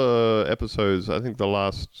couple of episodes, I think the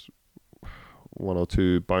last one or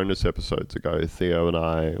two bonus episodes ago, Theo and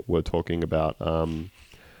I were talking about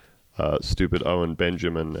stupid Owen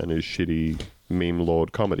Benjamin and his shitty meme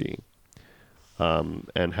lord comedy.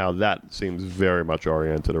 And how that seems very much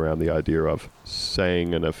oriented around the idea of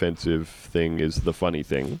saying an offensive thing is the funny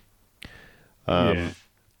thing. And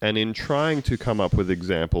in trying to come up with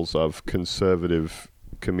examples of conservative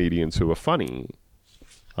comedians who are funny,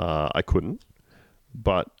 I couldn't.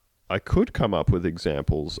 But I could come up with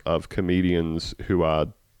examples of comedians who are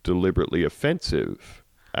deliberately offensive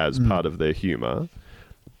as part of their humor,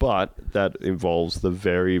 but that involves the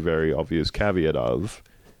very, very obvious caveat of,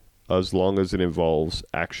 as long as it involves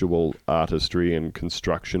actual artistry and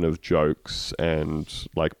construction of jokes and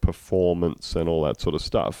like performance and all that sort of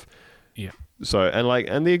stuff. Yeah. So,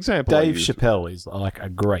 and the example Dave Chappelle is like a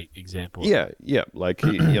great example. Yeah. Like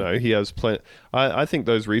he has plenty. I think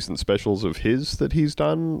those recent specials of his that he's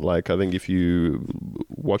done, like I think if you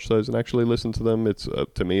watch those and actually listen to them, it's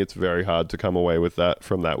to me it's very hard to come away with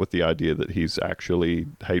that with the idea that he's actually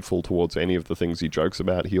hateful towards any of the things he jokes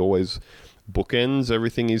about. He always bookends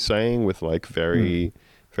everything he's saying with like very,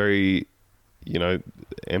 very,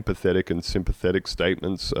 empathetic and sympathetic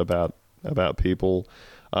statements about people.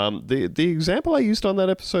 The example I used on that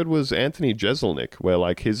episode was Anthony Jeselnik, where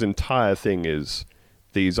like his entire thing is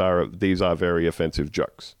these are very offensive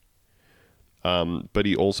jokes. But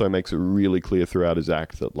he also makes it really clear throughout his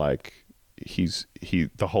act that like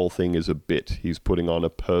the whole thing is a bit. He's putting on a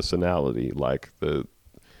personality. Like the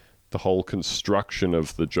whole construction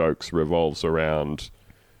of the jokes revolves around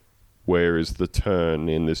where is the turn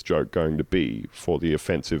in this joke going to be for the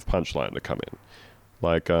offensive punchline to come in.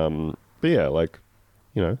 Like, but yeah, like,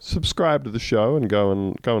 subscribe to the show and go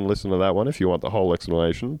and listen to that one if you want the whole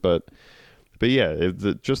explanation. But yeah,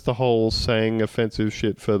 just the whole saying offensive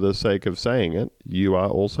shit for the sake of saying it, you are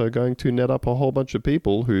also going to net up a whole bunch of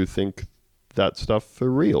people who think that stuff for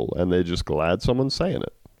real and they're just glad someone's saying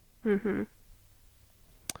it. Mm-hmm.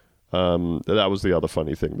 That was the other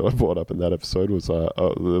funny thing that I brought up in that episode was there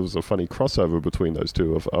was a funny crossover between those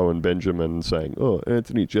two of Owen Benjamin saying, "Oh,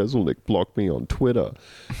 Anthony Jeselnik blocked me on Twitter.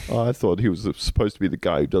 I thought he was supposed to be the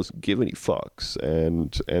guy who doesn't give any fucks."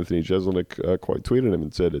 And Anthony Jeselnik quote tweeted him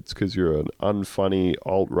and said, "It's because you're an unfunny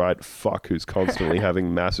alt-right fuck who's constantly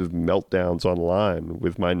having massive meltdowns online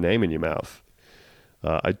with my name in your mouth.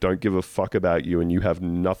 I don't give a fuck about you and you have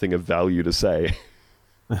nothing of value to say."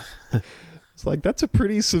 It's like, that's a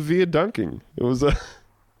pretty severe dunking. It was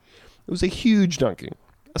a huge dunking,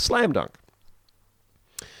 a slam dunk.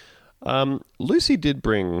 Lucy did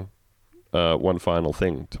bring one final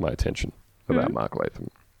thing to my attention about Mark Latham.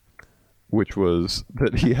 which was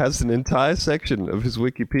that he has an entire section of his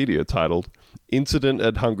Wikipedia titled Incident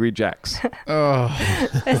at Hungry Jack's. Oh,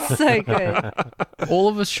 It's so good. all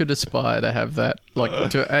of us should aspire to have that. Like,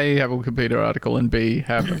 to A, have a Wikipedia article, and B,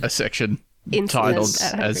 have a section Incident titled at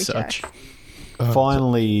Hungry as such. Jack's.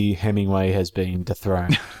 Finally, Hemingway has been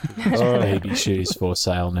dethroned. Baby shoes for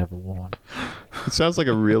sale, never worn. It sounds like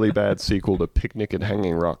a really bad sequel to Picnic at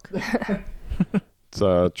Hanging Rock. It's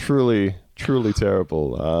truly, truly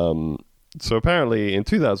terrible. So apparently in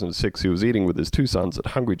 2006 he was eating with his two sons at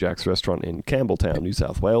Hungry Jack's restaurant in Campbelltown, New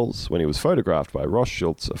South Wales, when he was photographed by Ross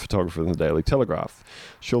Schultz, a photographer in the Daily Telegraph.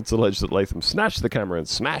 Schultz alleged that Latham snatched the camera and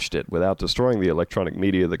smashed it without destroying the electronic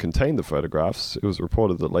media that contained the photographs. It was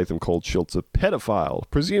reported that Latham called Schultz a pedophile,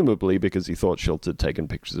 presumably because he thought Schultz had taken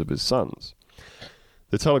pictures of his sons.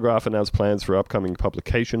 The Telegraph announced plans for upcoming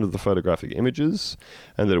publication of the photographic images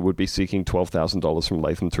and that it would be seeking $12,000 from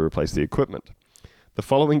Latham to replace the equipment. The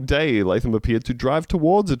following day, Latham appeared to drive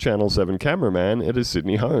towards a Channel 7 cameraman at his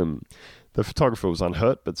Sydney home. The photographer was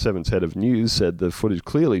unhurt, but Seven's head of news said the footage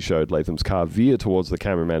clearly showed Latham's car veer towards the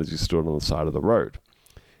cameraman as he stood on the side of the road.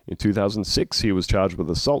 In 2006, he was charged with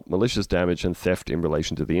assault, malicious damage, and theft in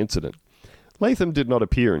relation to the incident. Latham did not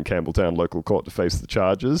appear in Campbelltown local court to face the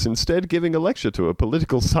charges, instead giving a lecture to a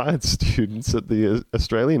political science students at the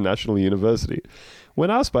Australian National University. When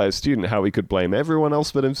asked by a student how he could blame everyone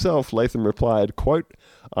else but himself, Latham replied, quote,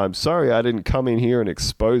 "I'm sorry I didn't come in here and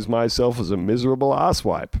expose myself as a miserable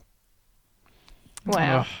asswipe."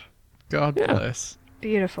 Wow. Oh, God Yeah. bless.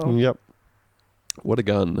 Beautiful. Yep. What a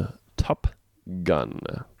gun. Top Gun.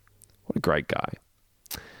 What a great guy.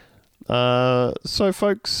 So,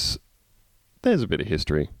 folks, there's a bit of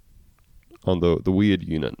history on the weird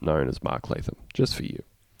unit known as Mark Latham, just for you.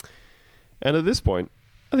 And at this point,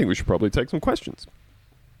 I think we should probably take some questions.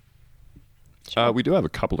 We do have a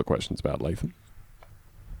couple of questions about Latham,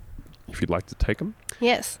 if you'd like to take them.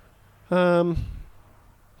 Yes. This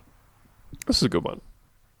is a good one.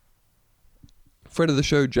 Friend of the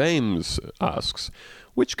show, James, asks,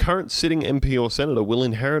 which current sitting MP or senator will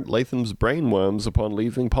inherit Latham's brainworms upon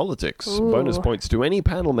leaving politics? Ooh. Bonus points to any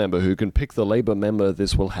panel member who can pick the Labour member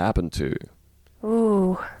this will happen to.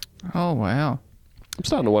 Ooh. Oh, wow. I'm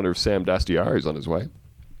starting to wonder if Sam Dastyari's on his way.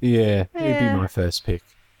 Yeah, he'd Yeah. be my first pick.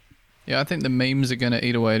 Yeah, I think the memes are going to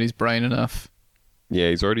eat away at his brain enough. Yeah,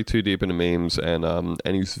 he's already too deep into memes, and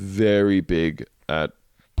he's very big at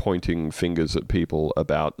pointing fingers at people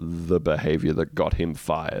about the behaviour that got him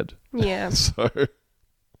fired. Yeah. So,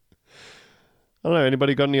 I don't know.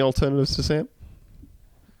 Anybody got any alternatives to Sam?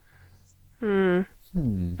 Are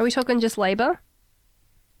we talking just Labour?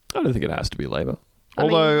 I don't think it has to be Labour. I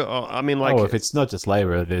mean- Although, I mean, like, if it's not just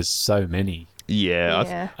Labor, there's so many. yeah,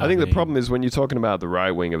 Yeah. I think I the mean- problem is when you're talking about the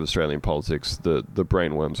right wing of Australian politics, the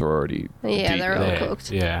brainworms are already Yeah, deep they're in all there.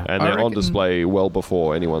 cooked. Yeah. And I they're on reckon- display well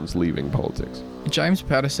before anyone's leaving politics. James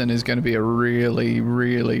Patterson is going to be a really,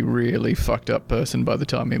 really, really fucked up person by the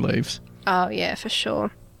time he leaves. Oh, yeah, for sure.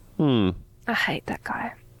 Hmm. I hate that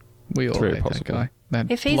guy. We all very hate possible. that guy. That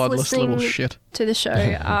If he's bloodless little listening- shit. To the show,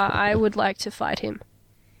 I would like to fight him.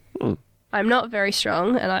 I'm not very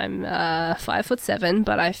strong, and I'm 5'7",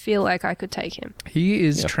 but I feel like I could take him. He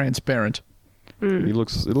is Yeah. transparent. It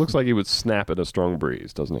looks like he would snap at a strong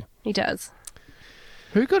breeze, doesn't he? He does.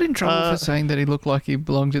 Who got in trouble for saying that he looked like he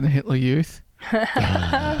belonged in the Hitler Youth?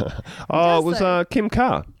 Oh, it was though. Kim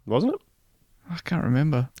Carr, wasn't it? I can't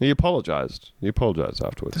remember. He apologized. He apologized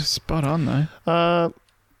afterwards. Spot on, though.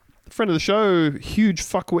 Friend of the show, huge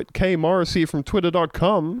fuckwit K Morrissey from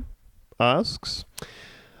Twitter.com asks,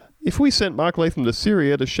 if we sent Mark Latham to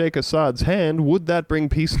Syria to shake Assad's hand, would that bring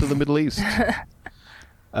peace to the Middle East?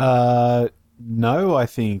 No, I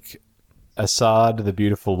think Assad, the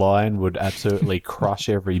beautiful lion, would absolutely crush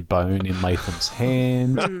every bone in Latham's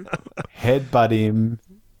hand, headbutt him,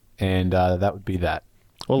 and that would be that.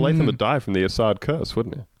 Well, Latham would die from the Assad curse,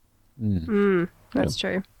 wouldn't he? That's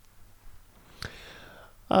true.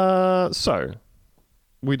 So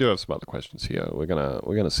we do have some other questions here. We're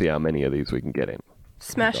gonna see how many of these we can get in.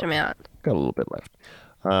 Smash him out. Got a little bit left.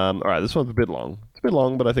 All right, this one's a bit long. It's a bit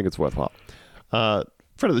long, but I think it's worthwhile.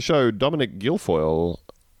 Friend of the show, Dominic Guilfoyle,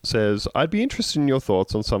 says, I'd be interested in your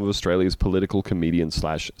thoughts on some of Australia's political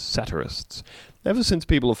comedians/satirists. Ever since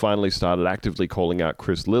people have finally started actively calling out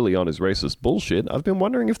Chris Lilly on his racist bullshit, I've been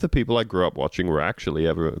wondering if the people I grew up watching were actually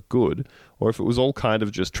ever good, or if it was all kind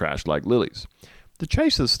of just trash like Lilly's. The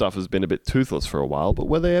Chasers stuff has been a bit toothless for a while, but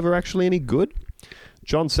were they ever actually any good?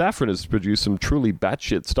 John Safran has produced some truly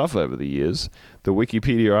batshit stuff over the years. The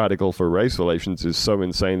Wikipedia article for race relations is so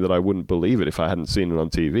insane that I wouldn't believe it if I hadn't seen it on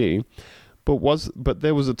TV. But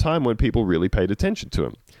there was a time when people really paid attention to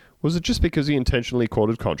him. Was it just because he intentionally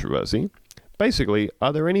courted controversy? Basically,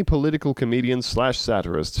 are there any political comedians /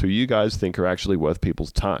 satirists who you guys think are actually worth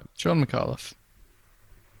people's time? Sean McAuliffe.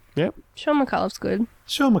 Yep. Sean McAuliffe's good.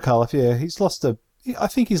 Sean McAuliffe, yeah, I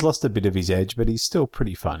think he's lost a bit of his edge, but he's still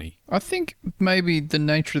pretty funny. I think maybe the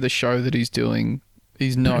nature of the show that he's doing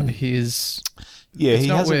is not his. Yeah, It's he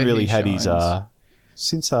not hasn't where really he had his shines.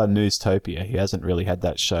 since Newstopia. He hasn't really had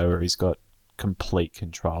that show where he's got complete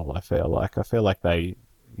control. I feel like he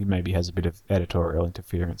maybe has a bit of editorial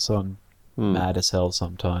interference on Mad as Hell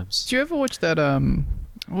sometimes. Did you ever watch that?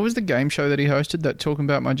 What was the game show that he hosted? That Talking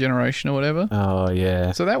About My Generation or whatever. Oh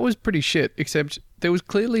yeah, So that was pretty shit. Except there was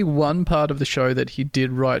clearly one part of the show that he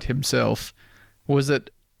did write himself. Was that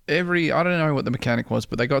I don't know what the mechanic was,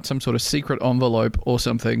 but they got some sort of secret envelope or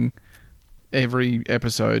something every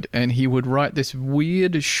episode, and he would write this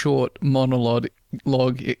weird short monologue,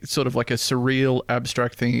 sort of like a surreal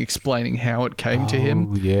abstract thing explaining how it came to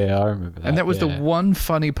him. Oh, yeah, I remember that. And that was the yeah. one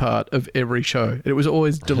funny part of every show. It was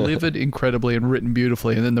always delivered incredibly and written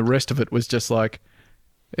beautifully, and then the rest of it was just like,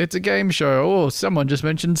 it's a game show. Oh, someone just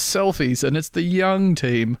mentioned selfies, and it's the young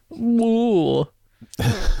team. Ooh.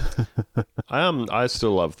 I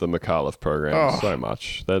still love the McAuliffe program Oh. so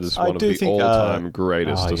much. That is I one of do the think, all-time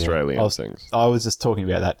greatest Oh, yeah. Australian things. I was just talking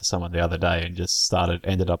about that to someone the other day and just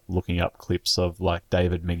ended up looking up clips of like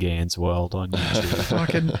David McGann's World on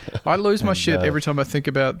YouTube. I lose my And, shit every time I think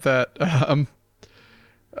about that.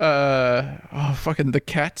 Fucking the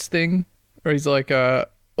cats thing, where he's like,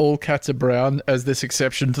 all cats are brown, as this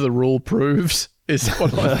exception to the rule proves, is one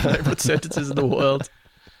of my favourite sentences in the world.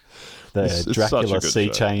 The It's such a Dracula good Sea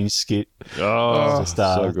show. Change skit. Oh,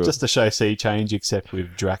 So good. just to show Sea Change, except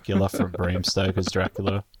with Dracula from Bram Stoker's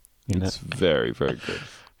Dracula in It's it. very, very good.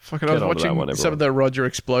 Fucking, I was Get onto that watching one, some of the Roger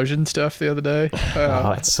Explosion stuff the other day.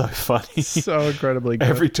 Oh, it's so funny. So incredibly good.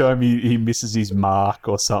 Every time he misses his mark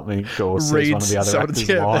or something, or says one of the other actors'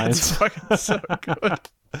 lines. That's fucking so good.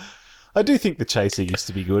 I do think The Chaser used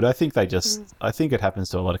to be good. I think it happens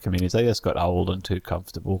to a lot of comedians. They just got old and too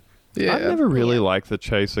comfortable. Yeah, I've never really liked the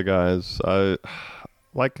Chaser guys. No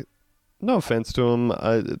offense to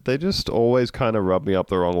them, they just always kind of rub me up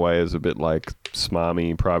the wrong way as a bit like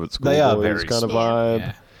smarmy private school They are boys very kind of smart. vibe.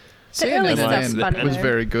 Yeah. The early CNN stuff's funny, was though.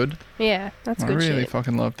 very good. Yeah, that's I good really shit.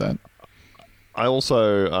 fucking loved that. I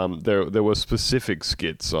also there were specific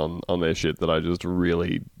skits on their shit that I just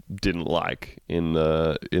really didn't like in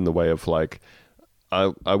the way of like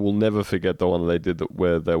I will never forget the one they did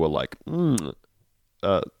where they were like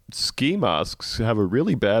ski masks have a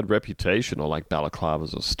really bad reputation, or like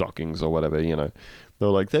balaclavas or stockings or whatever, you know. They're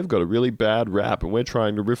like, they've got a really bad rap and we're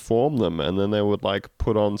trying to reform them. And then they would like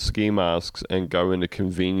put on ski masks and go into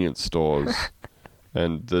convenience stores.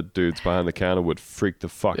 And the dudes behind the counter would freak the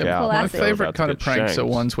fuck Yeah, out. my my like they were favourite about to kind of get pranks are shanked.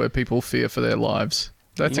 ones where people fear for their lives.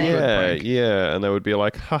 That's a good Yeah, prank. yeah. And they would be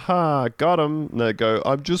like, haha, got him. And they'd go,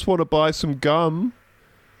 I just want to buy some gum.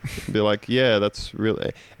 And be like, yeah, that's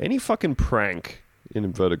really... Any fucking prank, in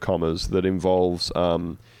inverted commas, that involves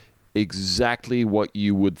exactly what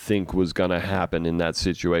you would think was going to happen in that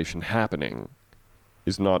situation happening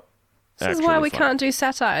is not This is why we fun. can't do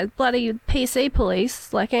satire. Bloody PC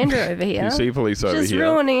police like Andrew over here. PC police over Just here.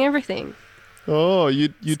 ruining everything. Oh, you're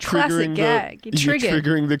It's classic triggering gag. You're you're triggered.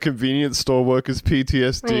 triggering the convenience store workers'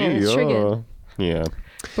 PTSD. Yeah, it's triggered. Yeah.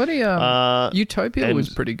 Bloody Utopia and- was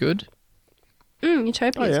pretty good.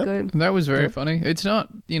 Utopia's Oh, yeah. good. That was very funny. It's not,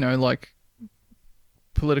 like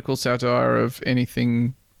political satire of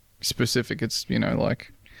anything specific. It's,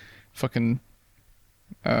 like fucking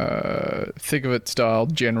thick of it style,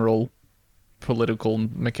 general political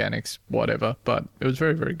mechanics, whatever. But it was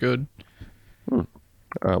very, very good.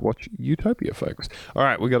 Watch Utopia, folks. All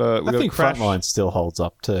right, we got a I think crash. Frontline still holds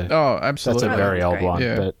up too. Oh, That's absolutely. a very Frontline's old great. one,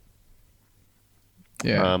 Yeah. but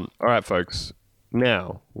Yeah. All right, folks.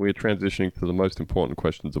 Now we're transitioning to the most important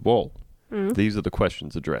questions of all. These are the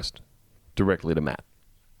questions addressed directly to Matt.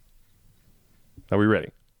 Are we ready?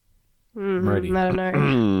 I'm ready. I don't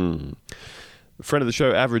know. Friend of the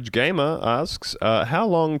show, Average Gamer, asks, how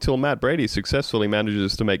long till Matt Brady successfully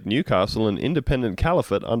manages to make Newcastle an independent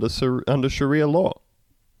caliphate under Sharia law?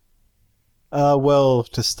 Well,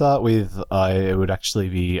 to start with, it would actually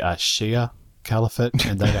be a Shia caliphate,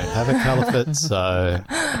 and they don't have a caliphate, so...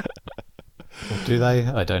 Or do they?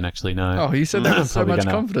 I don't actually know. Oh, you said that with so Probably much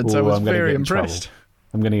gonna- confidence. Ooh, I was I'm gonna very get in trouble. impressed.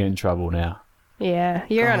 I'm going to get in trouble now. Yeah,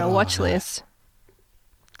 you're on a watch list.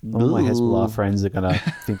 All my Hezbollah friends are going to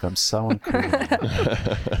think I'm so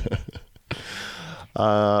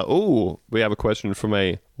uncool. We have a question from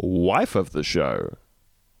a wife of the show.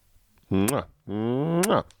 Mwah.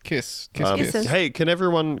 Mwah. Kiss. Kisses. Hey, can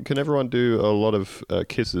everyone do a lot of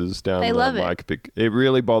kisses down They the love mic? It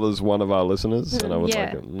really bothers one of our listeners, and I would Yeah.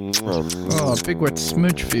 like it. Mwah. Oh, a big wet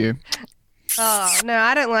smooch for you. Oh, no,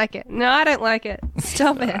 I don't like it. No, I don't like it.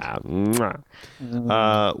 Stop it. Mwah.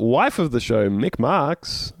 Wife of the show, Mick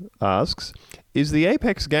Marks, asks, is the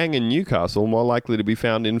Apex gang in Newcastle more likely to be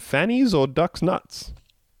found in fannies or ducks' nuts?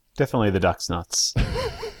 Definitely the duck's nuts.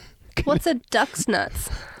 What's a duck's nuts?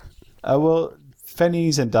 Well,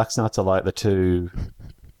 fannies and duck's nuts are like the two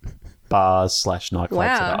bars / nightclubs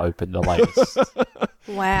that are open the latest.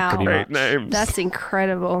 Wow. Pretty Great much. names. That's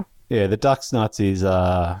incredible. Yeah, the duck's nuts is.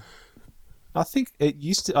 I think it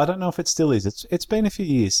used to. I don't know if it still is. It's been a few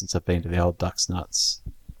years since I've been to the old duck's nuts.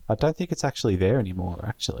 I don't think it's actually there anymore,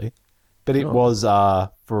 actually. But it was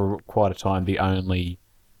for quite a time the only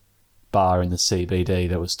bar in the CBD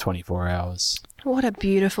that was 24 hours. What a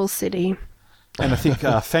beautiful city. And I think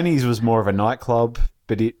Fanny's was more of a nightclub,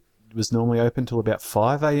 but it was normally open till about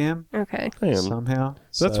 5 a.m. Okay. Damn. somehow.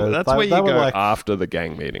 That's So where they you were go like, after the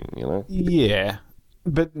gang meeting, you know? yeah,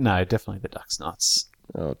 but no, definitely the duck's nuts.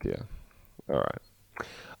 Oh, dear. All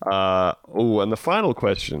right. And the final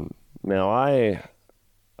question. Now, I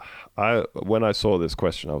when I saw this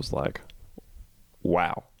question, I was like,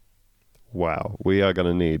 wow, we are going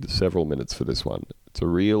to need several minutes for this one. It's a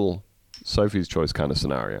real Sophie's Choice kind of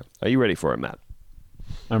scenario. Are you ready for it, Matt?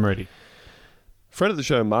 I'm ready. Friend of the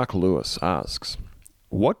show, Mark Lewis, asks,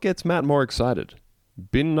 what gets Matt more excited,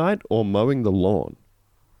 bin night or mowing the lawn?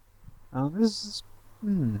 This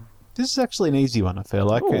is actually an easy one. I feel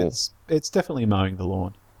like Ooh. it's definitely mowing the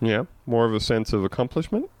lawn. Yeah, more of a sense of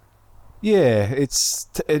accomplishment? Yeah,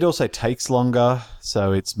 it also takes longer,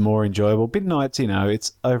 so it's more enjoyable. Midnight's,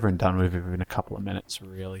 it's over and done with within a couple of minutes,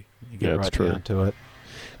 really. You get Yeah, it's right true. down to it.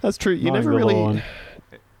 That's true. You Mowing never the really... lawn.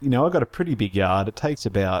 I've got a pretty big yard. It takes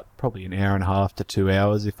about probably an hour and a half to 2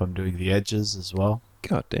 hours if I'm doing the edges as well.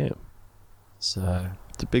 God damn. So,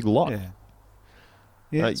 It's a big lot.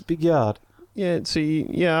 yeah, it's a big yard. Yeah,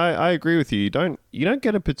 see, I agree with you. You don't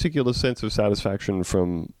get a particular sense of satisfaction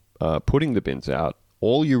from putting the bins out.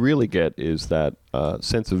 All you really get is that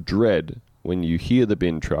sense of dread when you hear the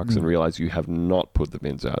bin trucks and realize you have not put the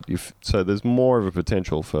bins out. So there's more of a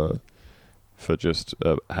potential for just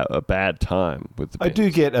a bad time with the bins. I do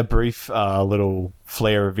get a brief little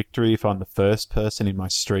flare of victory if I'm the first person in my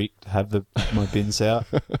street to have my bins out,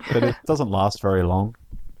 but it doesn't last very long.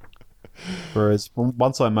 Whereas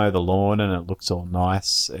once I mow the lawn and it looks all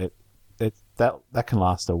nice, that can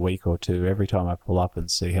last a week or two. Every time I pull up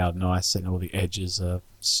and see how nice and all the edges are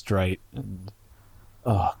straight, and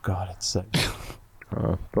oh god, it's so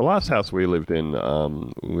good. The last house we lived in,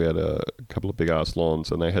 we had a couple of big-ass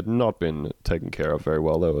lawns, and they had not been taken care of very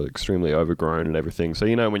well. They were extremely overgrown and everything. So,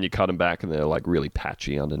 when you cut them back and they're, like, really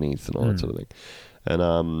patchy underneath and all that sort of thing.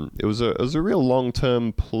 And it was a real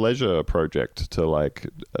long-term pleasure project to, like,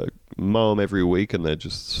 mow them every week, and they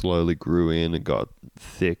just slowly grew in and got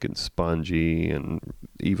thick and spongy and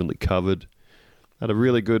evenly covered. Had a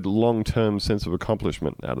really good long-term sense of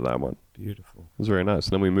accomplishment out of that one. Beautiful. It was very nice.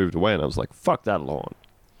 And then we moved away, and I was like, fuck that lawn.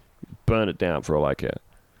 Burn it down for all I care.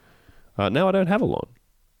 Now I don't have a lawn.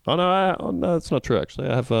 Oh, no, that's not true, actually.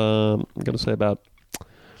 I have, I'm going to say about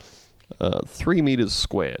 3 meters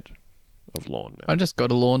squared of lawn now. I just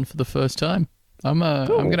got a lawn for the first time. I'm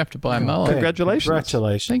Cool. going to have to buy a mower. Yeah, Congratulations.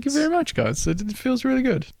 Congratulations. Thank you very much, guys. It feels really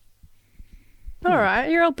good. All right,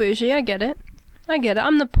 you're all bougie. I get it.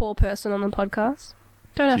 I'm the poor person on the podcast.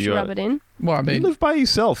 Don't have to you're- rub it in. Well, I You mean, live by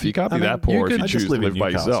yourself. You can't be I mean, that poor you if could- you I just choose to live in live by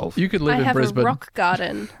Newcastle. yourself. you could I live in have Brisbane. a rock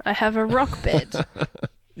garden. I have a rock bed.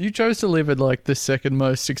 You chose to live in like the second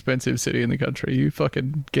most expensive city in the country. You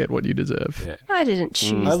fucking get what you deserve. Yeah. I didn't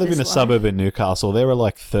choose I live in a this life. suburb in Newcastle. There are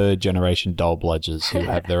like third-generation dole bludgers who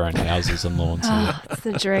have their own houses and lawns here. Oh, it's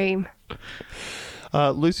the dream.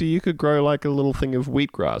 Lucy, you could grow like a little thing of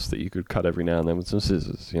wheatgrass that you could cut every now and then with some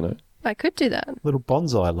scissors, I could do that. Little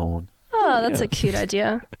bonsai lawn. Oh, that's a cute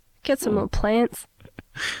idea. Get some little plants.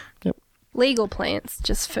 Yep. Legal plants,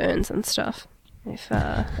 just ferns and stuff. If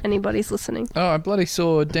anybody's listening. Oh, I bloody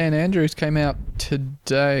saw Dan Andrews came out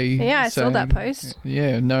today. Yeah, I saw that saying, post.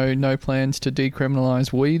 Yeah, no plans to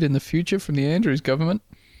decriminalise weed in the future from the Andrews government.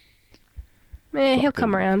 He'll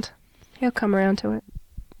come around. He'll come around to it.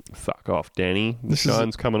 Fuck off, Danny. The This is-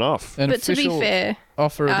 shine's coming off. An But to be official fair,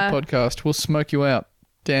 offer of the podcast, we'll smoke you out,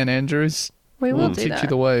 Dan Andrews. we will We'll do teach that. you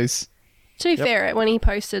the ways. To be fair, when he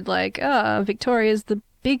posted like, Victoria's the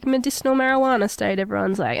big medicinal marijuana state,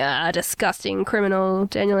 everyone's like, disgusting criminal.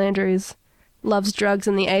 Daniel Andrews loves drugs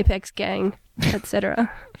and the Apex gang,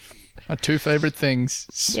 etc. Our two favourite things,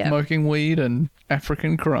 Yeah. smoking weed and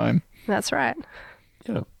African crime. That's right.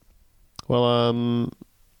 Yeah. Well,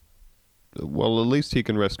 at least he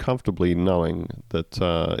can rest comfortably knowing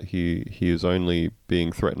that he is only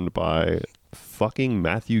being threatened by fucking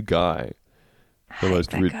Matthew Guy, the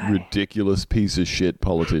most ridiculous piece of shit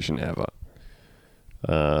politician ever.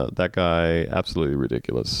 That guy, absolutely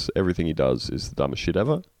ridiculous. Everything he does is the dumbest shit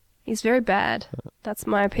ever. He's very bad. That's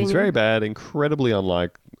my opinion. He's very bad, incredibly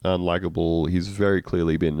unlikable. He's very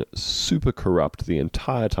clearly been super corrupt the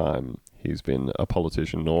entire time he's been a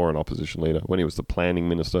politician or an opposition leader. When he was the planning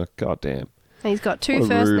minister, goddamn. He's got two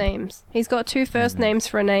first names. He's got two first names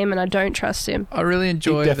for a name, and I don't trust him. I really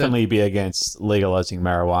enjoy He'd definitely be against legalizing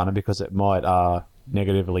marijuana because it might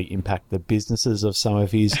negatively impact the businesses of some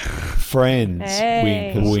of his friends.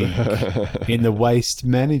 Hey. Wink, wink. In the waste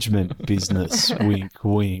management business. Wink,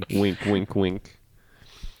 wink. Wink, wink, wink.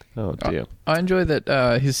 Oh, dear. I enjoy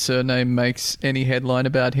that his surname makes any headline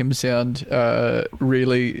about him sound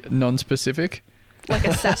really non-specific. Like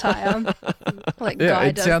a satire. Yeah, Guy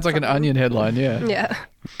it does sounds like an something. Onion headline, yeah. Yeah.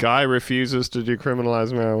 Guy refuses to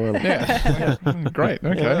decriminalize marijuana. Yeah. Great,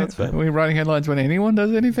 okay. Yeah, that's fair. Are we writing headlines when anyone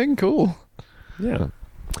does anything? Cool. Yeah. All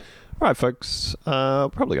right, folks.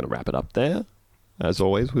 Probably going to wrap it up there. As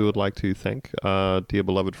always, we would like to thank our dear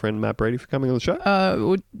beloved friend Matt Brady for coming on the show.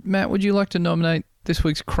 Matt, would you like to nominate this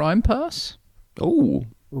week's Crime Pass? Oh,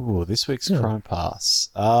 Ooh, this week's Crime Pass.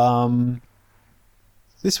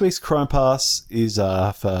 This week's Crime Pass is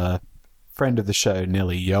for friend of the show,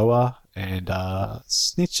 Nelly Yoa, and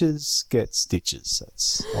snitches get stitches.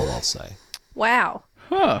 That's all I'll say. Wow.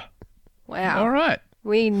 Huh. Wow. All right.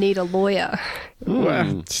 We need a lawyer.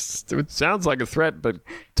 Well, it sounds like a threat, but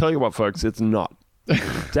tell you what, folks, it's not.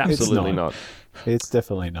 It's absolutely not. It's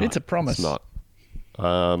definitely not. it's a promise. It's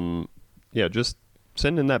not. Yeah, just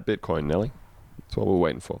send in that Bitcoin, Nelly. That's what we're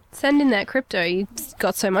waiting for. Send in that crypto. You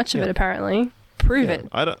got so much of it, apparently. Prove it.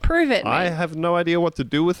 Prove it, I mate. have no idea what to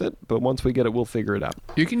do with it, but once we get it, we'll figure it out.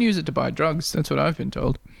 You can use it to buy drugs. That's what I've been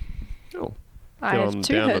told. Oh, I have down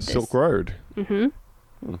too the heard this. Silk Road. Mm-hmm.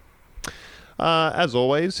 As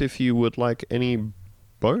always, if you would like any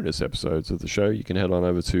bonus episodes of the show, you can head on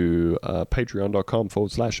over to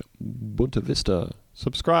patreon.com/Bunta Vista.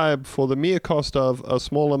 Subscribe for the mere cost of a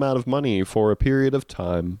small amount of money for a period of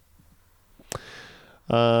time.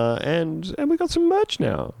 And we got some merch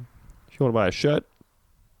now. If you want to buy a shirt,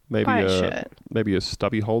 maybe Buy a shirt. maybe a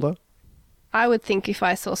stubby holder. I would think if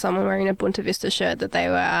I saw someone wearing a Bunta Vista shirt that they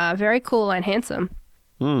were very cool and handsome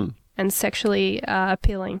and sexually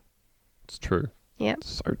appealing. It's true. Yeah.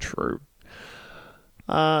 So true.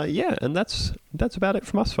 Yeah, and that's about it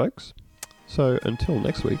from us, folks. So until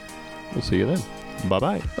next week, we'll see you then.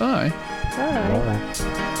 Bye-bye. Bye. Bye.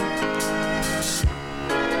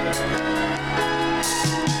 Bye.